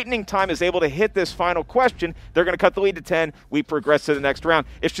 if Lightning Time is able to hit this final question, they're going to cut the lead to 10. We progress to the next round.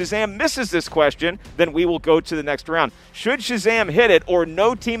 If Shazam misses this question, then we will go to the next round. Should Shazam hit it or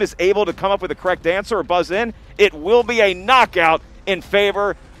no team is able to come up with the correct answer or buzz in, it will be a knockout in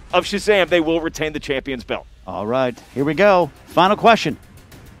favor of Shazam. They will retain the champion's belt. All right, here we go. Final question.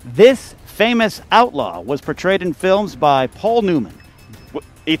 This famous outlaw was portrayed in films by Paul Newman.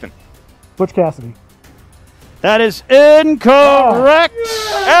 Ethan. Butch Cassidy. That is incorrect.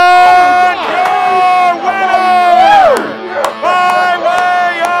 And your winner by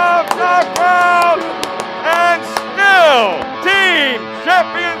way of knockout and still team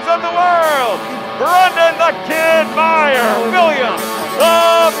champions of the world, Brendan the Kid Meyer, William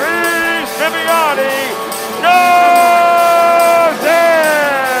the Beast Viviani, Shazam!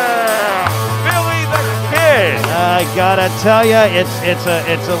 Billy the Kid. I gotta tell you,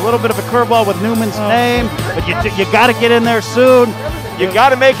 it's a little bit of a curveball with Newman's name, but you gotta get in there soon. You got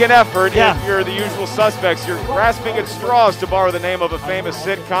to make an effort if you're the usual suspects. You're grasping at straws, to borrow the name of a famous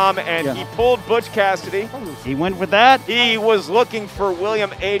sitcom, and he pulled Butch Cassidy. He went with that. He was looking for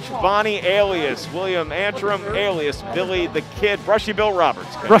William H. Bonney alias William Antrim alias Billy the Kid. Brushy Bill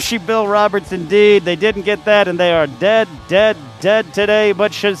Roberts. Brushy Bill Roberts, indeed. They didn't get that, and they are dead today.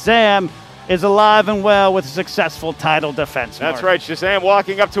 But Shazam is alive and well with a successful title defense. That's right. Shazam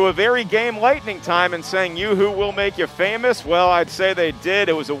walking up to a very game Lightning Time and saying, "You who will make you famous?" Well, I'd say they did.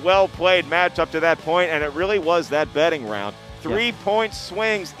 It was a well-played match up to that point, and it really was that betting round. 3-point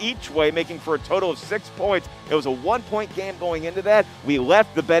swings each way, making for a total of 6 points. It was a 1-point game going into that. We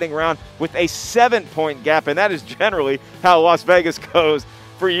left the betting round with a 7-point gap, and that is generally how Las Vegas goes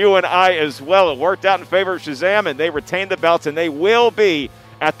for you and I as well. It worked out in favor of Shazam, and they retained the belts, and they will be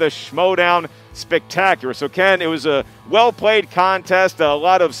at the Schmodown Spectacular. So, Ken, it was a well-played contest, a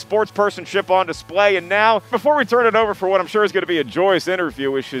lot of sportspersonship on display. And now, before we turn it over for what I'm sure is going to be a joyous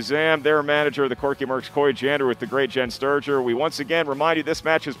interview with Shazam, their manager, the Corky Mercs, Coy Jander, with the great Jen Sturger, we once again remind you this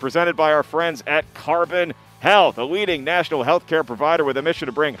match is presented by our friends at Carbon Health, a leading national healthcare provider with a mission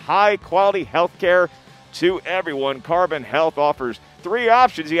to bring high-quality healthcare to everyone. Carbon Health offers 3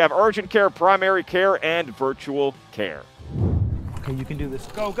 options. You have urgent care, primary care, and virtual care. Okay, you can do this.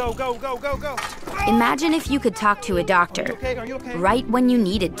 Go, go, go, go, go, go. Imagine if you could talk to a doctor Are you okay? right when you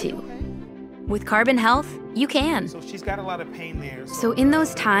needed to. With Carbon Health, you can. So she's got a lot of pain there. So in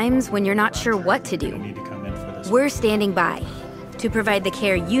those times when you're not sure what to do, we're standing by to provide the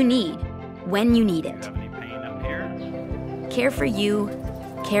care you need when you need it. Care for you,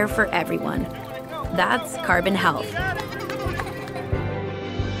 care for everyone. That's Carbon Health.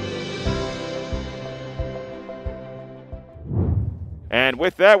 And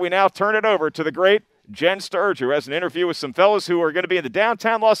with that, we now turn it over to the great Jen Sturge, who has an interview with some fellas who are going to be in the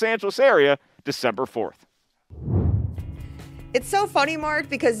downtown Los Angeles area December 4th. It's so funny, Mark,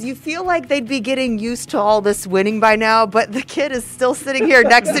 because you feel like they'd be getting used to all this winning by now, but the kid is still sitting here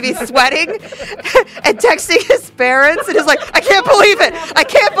next to me sweating and texting his parents, and is like, I can't believe it! I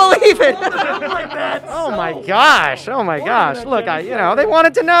can't believe it! Oh my gosh! Oh my gosh! Look, they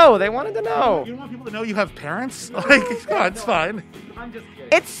wanted to know. They wanted to know. You don't want people to know you have parents? Like, God, it's fine.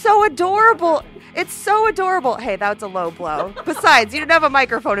 It's so adorable. It's so adorable. Hey, that was a low blow. Besides, you didn't have a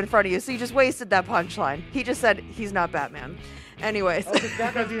microphone in front of you, so you just wasted that punchline. He just said he's not Batman. Anyways.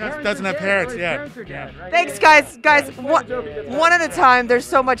 Because he doesn't have parents, yeah. Thanks, guys. One at a time. There's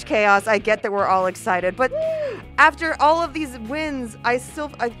so much chaos. I get that we're all excited, but after all of these wins,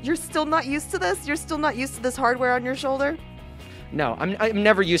 you're still not used to this? You're still not used to this hardware on your shoulder? No, I'm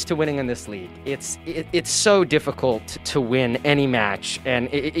never used to winning in this league. It's so difficult to win any match, and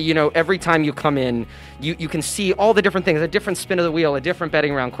every time you come in, you can see all the different things, a different spin of the wheel, a different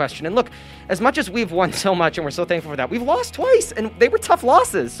betting round question. And look, as much as we've won so much, and we're so thankful for that, we've lost twice, and they were tough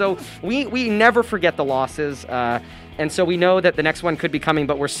losses. So we never forget the losses, and so we know that the next one could be coming.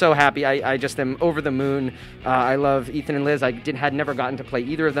 But we're so happy. I just am over the moon. I love Ethan and Liz. I had never gotten to play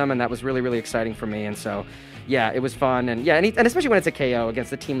either of them, and that was really, really exciting for me. And so. Yeah, it was fun, and especially when it's a KO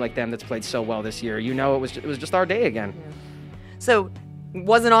against a team like them that's played so well this year. It was just our day again. Yeah. So,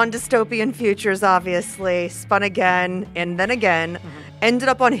 wasn't on Dystopian Futures, obviously. Spun again, and then again. Mm-hmm. Ended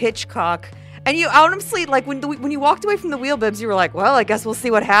up on Hitchcock. And you honestly, like, when you walked away from the wheel bibs, you were like, well, I guess we'll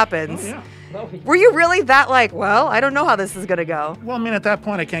see what happens. Oh, yeah. Were you really that like, well, I don't know how this is going to go? Well, I mean, at that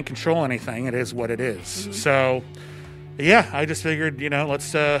point, I can't control anything. It is what it is. Mm-hmm. So... yeah, I just figured,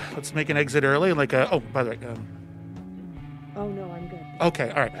 let's make an exit early. Like, by the way. Oh no, I'm good. Okay,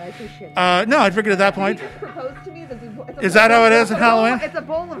 all right. I appreciate it. No, I figured at that point. You just proposed to me that is that how it is in Halloween? It's a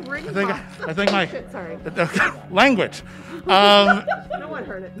bowl of ring I think my sorry. Language. No one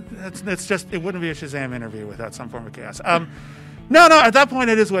heard it. It's just it wouldn't be a Shazam interview without some form of chaos. No. At that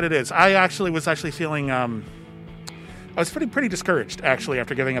point, it is what it is. I was feeling. I was pretty discouraged actually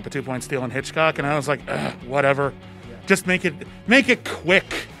after giving up a 2-point steal in Hitchcock, and I was like, whatever. Just make it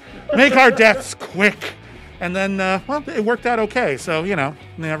quick. Make our deaths quick. And then, it worked out okay. So,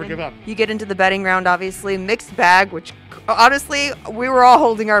 never give up. You get into the betting round, obviously. Mixed bag, which, honestly, we were all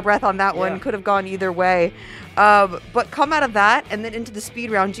holding our breath on that one. Could have gone either way. But come out of that and then into the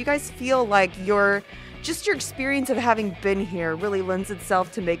speed round, do you guys feel like your experience of having been here really lends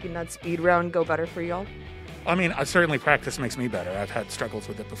itself to making that speed round go better for y'all? I mean, certainly practice makes me better. I've had struggles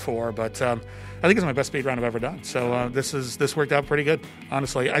with it before, but I think it's my best speed round I've ever done. So this worked out pretty good,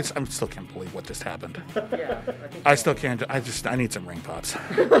 honestly. I still can't believe what just happened. I still can't. I need some ring pops.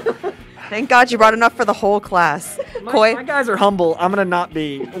 Thank God you brought enough for the whole class. Coy? My guys are humble. I'm going to not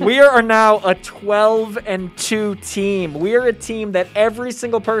be. We are now a 12-2 team. We are a team that every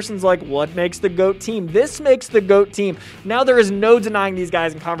single person's like, what makes the GOAT team? This makes the GOAT team. Now there is no denying these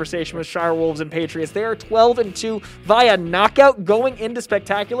guys in conversation with Shire Wolves and Patriots. They are 12-2 via knockout going into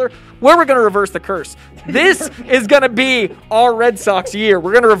Spectacular, where we're going to reverse the curse. This is going to be our Red Sox year.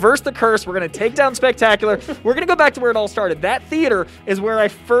 We're going to reverse the curse. We're going to take down Spectacular. We're going to go back to where it all started. That theater is where I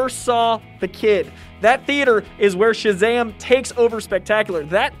first saw the kid. That theater is where Shazam takes over Spectacular.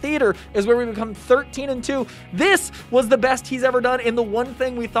 That theater is where we become 13-2. This was the best he's ever done in the one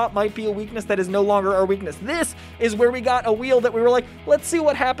thing we thought might be a weakness that is no longer our weakness. This is where we got a wheel that we were like, let's see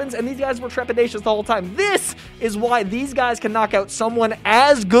what happens, and these guys were trepidatious the whole time. This is why these guys can knock out someone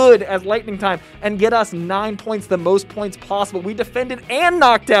as good as Lightning Time and get us 9 points, the most points possible. We defended and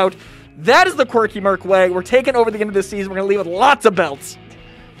knocked out. That is the Quirky Merc way. We're taking over the end of the season. We're going to leave with lots of belts.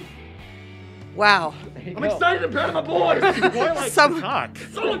 Wow. I'm excited to bet my boys. So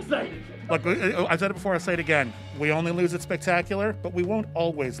excited. Look, I said it before, I'll say it again. We only lose at Spectacular, but we won't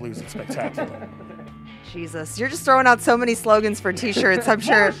always lose at Spectacular. Jesus, you're just throwing out so many slogans for T-shirts. I'm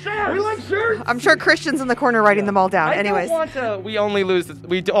sure. We like shirts. I'm sure Christian's in the corner writing them all down. Anyways, we only lose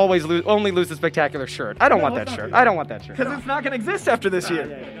the Spectacular shirt. I don't want that shirt. I don't want that shirt. Because it's not going to exist after this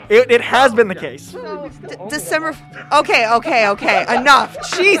year. It has been the case. December. Okay. Enough.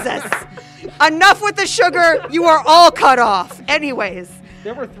 Jesus. Enough with the sugar. You are all cut off. Anyways.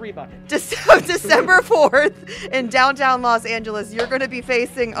 There were 3 buckets. December 4th in downtown Los Angeles, you're going to be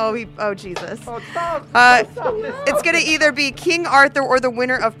facing, Jesus. It's going to either be King Arthur or the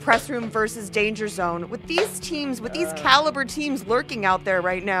winner of Press Room versus Danger Zone. With these teams, with these caliber teams lurking out there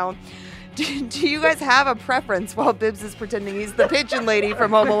right now, Do you guys have a preference while Bibbs is pretending he's the pigeon lady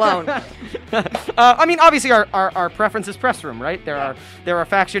from Home Alone? I mean, obviously our preference is press room, right? There are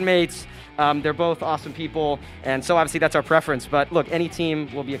faction mates. They're both awesome people, and so obviously that's our preference. But look, any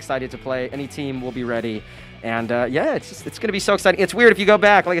team will be excited to play. Any team will be ready. And yeah, it's going to be so exciting. It's weird if you go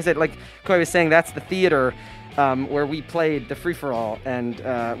back, like I said, like Coy was saying, that's the theater where we played the free-for-all and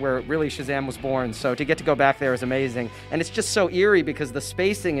where really Shazam was born. So to get to go back there is amazing. And it's just so eerie because the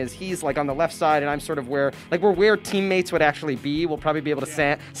spacing is he's like on the left side and I'm sort of where teammates would actually be. We'll probably be able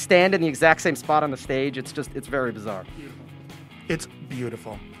to stand in the exact same spot on the stage. It's very bizarre. It's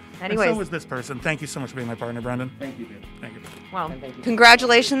beautiful. Anyways. And so is this person. Thank you so much for being my partner, Brendan. Thank you, dude. Thank you. Well,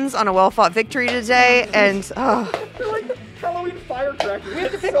 congratulations on a well-fought victory today, and like Halloween firecrackers. We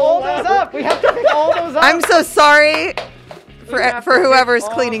have to pick all those up. We have to pick all those up. I'm so sorry for whoever's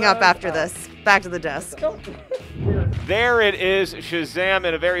cleaning up after this. Back to the desk. There it is, Shazam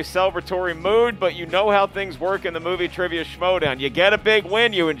in a very celebratory mood, but you know how things work in the movie Trivia Schmodown. You get a big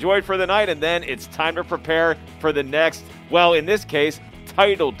win, you enjoyed for the night, and then it's time to prepare for the next, well, in this case,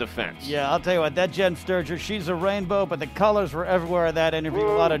 title defense. Yeah, I'll tell you what, that Jen Sturger, she's a rainbow, but the colors were everywhere in that interview.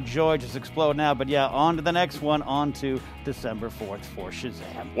 A lot of joy just explode now. But yeah, on to the next one, on to December 4th for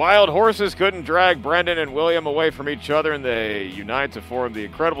Shazam. Wild horses couldn't drag Brendan and William away from each other, and they unite to form the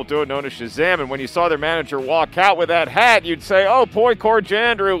incredible duo known as Shazam. And when you saw their manager walk out with that hat, you'd say, oh, poor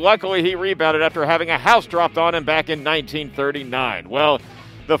Jandrew. Luckily, he rebounded after having a house dropped on him back in 1939. Well,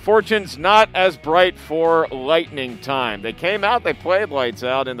 the fortune's not as bright for Lightning Time. They came out, they played lights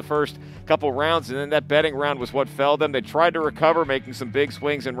out in the first couple rounds, and then that betting round was what felled them. They tried to recover, making some big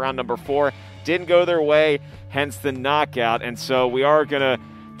swings in round number 4. Didn't go their way, hence the knockout. And so we are going to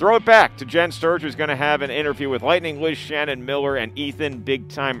throw it back to Jen Sturge, who's going to have an interview with Lightning Liz, Shannon Miller, and Ethan Big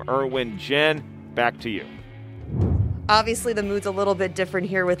Time Irwin. Jen, back to you. Obviously, the mood's a little bit different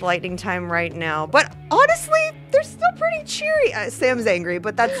here with Lightning Time right now, but honestly, they're still pretty cheery. Sam's angry,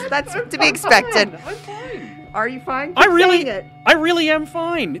 but that's to be expected. I'm fine. Are you fine? I really am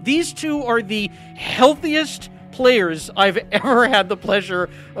fine. These two are the healthiest players I've ever had the pleasure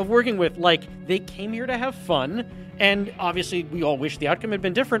of working with. Like, they came here to have fun, and obviously we all wish the outcome had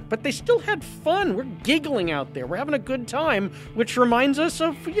been different, but they still had fun. We're giggling out there. We're having a good time, which reminds us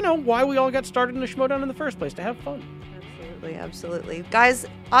of, why we all got started in the Schmodown in the first place, to have fun. Absolutely. Guys,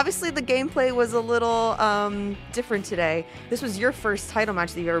 obviously the gameplay was a little different today. This was your first title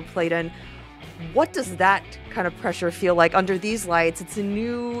match that you ever played in. What does that kind of pressure feel like under these lights? It's a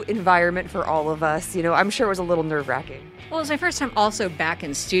new environment for all of us. I'm sure it was a little nerve-wracking. Well, it's my first time also back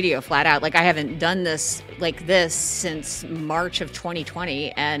in studio flat out. Like, I haven't done this like this since March of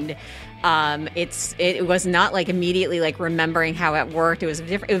 2020, and it was not like immediately like remembering how it worked. It was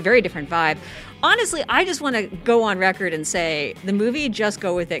a very different vibe. Honestly, I just want to go on record and say the movie Just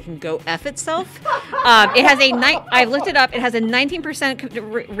Go With It can go F itself. It has I looked it up. It has a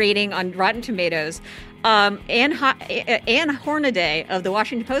 19% rating on Rotten Tomatoes. Anne Hornaday of the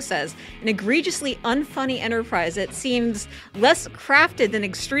Washington Post says, an egregiously unfunny enterprise that seems less crafted than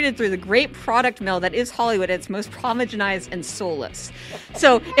extruded through the great product mill that is Hollywood at its most homogenized and soulless.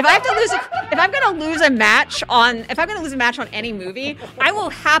 So if I'm going to lose a match on any movie, I will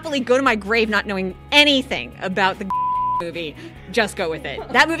happily go to my grave not knowing anything about the movie. Just Go With It.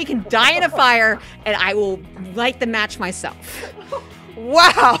 That movie can die in a fire, and I will light the match myself.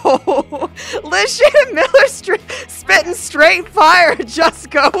 Wow! Liz Shannon Miller spitting straight fire. Just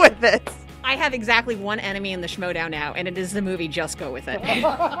go with it. I have exactly one enemy in the Schmodown now, and it is the movie Just Go With It.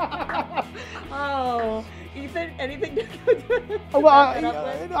 Oh, Ethan, anything to Well,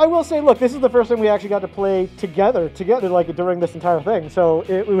 I will say, look, this is the first time we actually got to play together, like during this entire thing. So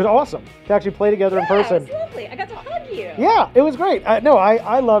it was awesome to actually play together in person. It was lovely. I got to hug you. Yeah, it was great. I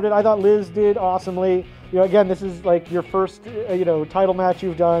loved it. I thought Liz did awesomely. Again, this is like your first, title match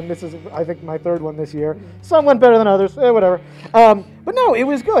you've done. This is, I think, my third one this year. Some went better than others, whatever. But no, it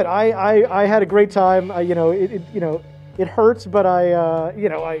was good. I had a great time. It hurts, but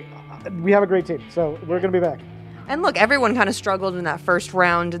we have a great team, so we're gonna be back. And look, everyone kind of struggled in that first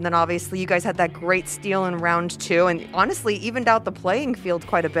round, and then obviously you guys had that great steal in round 2, and honestly evened out the playing field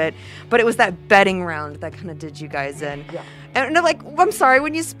quite a bit. But it was that betting round that kind of did you guys in. Yeah. And I'm sorry,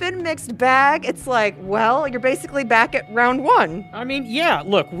 when you spin mixed bag, it's like, well, you're basically back at round 1. I mean, yeah,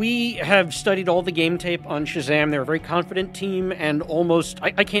 look, we have studied all the game tape on Shazam. They're a very confident team, and almost,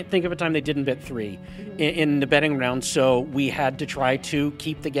 I can't think of a time they didn't bet 3 in the betting round, so we had to try to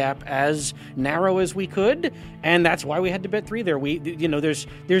keep the gap as narrow as we could, and that's why we had to bet 3 there.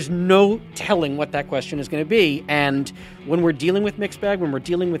 There's no telling what that question is going to be, and when we're dealing with mixed bag, when we're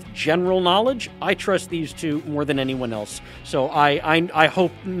dealing with general knowledge, I trust these two more than anyone else. So I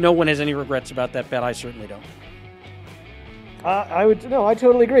hope no one has any regrets about that bet. I certainly don't. I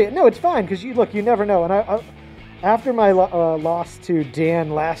totally agree. No, it's fine because you never know. And I after my loss to Dan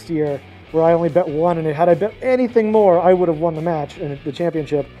last year, where I only bet one, and had I bet anything more, I would have won the match and the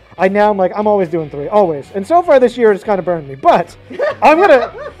championship. I'm always doing 3, always. And so far this year, it's kind of burned me. But I'm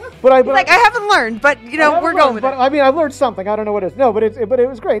gonna. But I haven't learned, but we're going with it. I mean, I've learned something. I don't know what it is. No, but it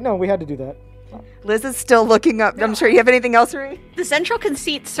was great. No, we had to do that. Liz is still looking up. I'm sure you have anything else, Rui? The central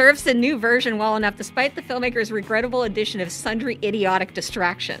conceit serves the new version well enough, despite the filmmaker's regrettable addition of sundry idiotic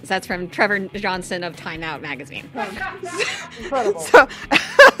distractions. That's from Trevor Johnson of Time Out magazine. Incredible.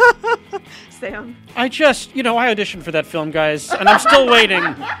 Sam? I auditioned for that film, guys, and I'm still waiting.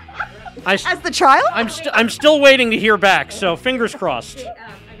 As the child? I'm still waiting to hear back, so fingers crossed.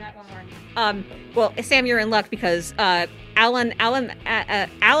 I got one more. Well, Sam, you're in luck because Alan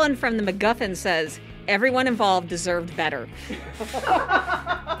from the MacGuffin says everyone involved deserved better.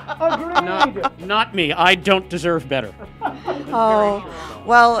 Not me. I don't deserve better. Oh,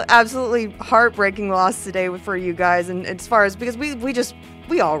 well, absolutely heartbreaking loss today for you guys, and as far as because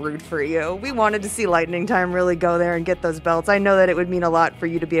we all root for you. We wanted to see Lightning Time really go there and get those belts. I know that it would mean a lot for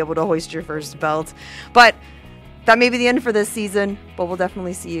you to be able to hoist your first belt, but that may be the end for this season, but we'll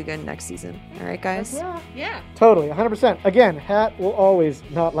definitely see you again next season. All right, guys? Yeah. Totally, 100%. Again, Hat will always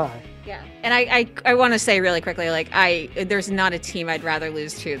not lie. Yeah. And I want to say really quickly, there's not a team I'd rather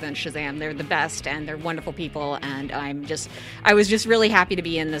lose to than Shazam. They're the best, and they're wonderful people, and I was just really happy to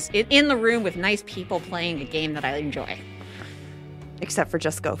be in the room with nice people playing a game that I enjoy. Except for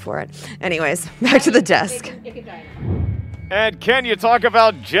Just Go For It. Anyways, back to the desk. And can you talk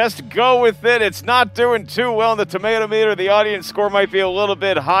about Just Go With It? It's not doing too well in the tomato meter. The audience score might be a little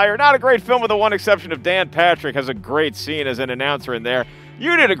bit higher. Not a great film with the one exception of Dan Patrick has a great scene as an announcer in there.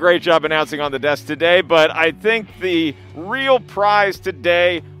 You did a great job announcing on the desk today, but I think the real prize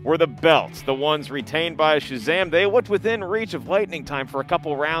today were the belts, the ones retained by Shazam. They looked within reach of Lightning Time for a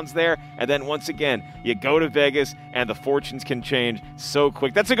couple rounds there, and then once again, you go to Vegas, and the fortunes can change so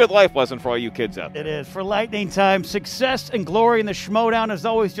quick. That's a good life lesson for all you kids out there. It is. For Lightning Time, success and glory in the Schmodown is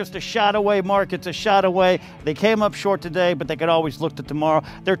always just a shot away, Mark. It's a shot away. They came up short today, but they could always look to tomorrow.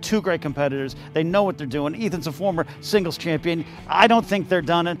 They're two great competitors. They know what they're doing. Ethan's a former singles champion. I don't think they're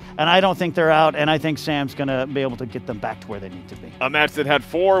done it, and I don't think they're out, and I think Sam's going to be able to get them back to where they need to be. A match that had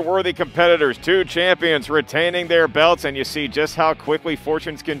 4 worthy competitors, 2 champions retaining their belts, and you see just how quickly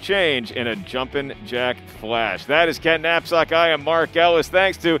fortunes can change in a jumpin' jack flash. That is Ken Napzok. I am Mark Ellis.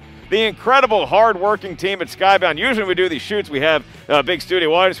 Thanks to the incredible hard-working team at Skybound. Usually we do these shoots, we have a big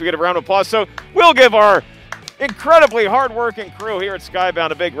studio audience, we get a round of applause, so we'll give our incredibly hard-working crew here at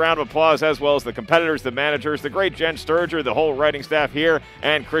Skybound a big round of applause, as well as the competitors, the managers, the great Jen Sturger, the whole writing staff here,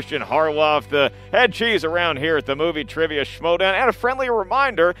 and Christian Harloff, the head cheese around here at the Movie Trivia Schmodown. And a friendly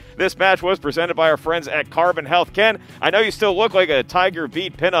reminder, this match was presented by our friends at Carbon Health. Ken, I know you still look like a Tiger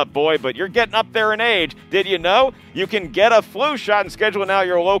Beat pinup boy, but you're getting up there in age. Did you know you can get a flu shot and schedule now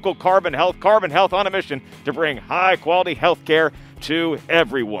your local Carbon Health? Carbon Health on a mission to bring high-quality health care to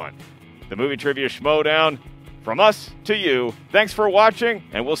everyone. The Movie Trivia Schmodown. From us to you, thanks for watching,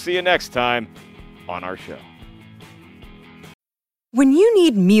 and we'll see you next time on our show. When you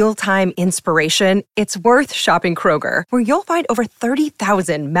need mealtime inspiration, it's worth shopping Kroger, where you'll find over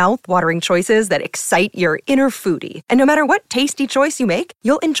 30,000 mouth-watering choices that excite your inner foodie. And no matter what tasty choice you make,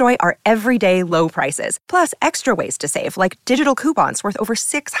 you'll enjoy our everyday low prices, plus extra ways to save, like digital coupons worth over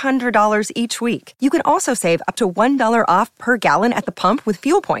 $600 each week. You can also save up to $1 off per gallon at the pump with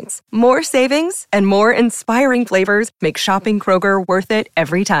fuel points. More savings and more inspiring flavors make shopping Kroger worth it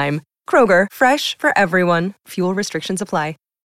every time. Kroger, fresh for everyone. Fuel restrictions apply.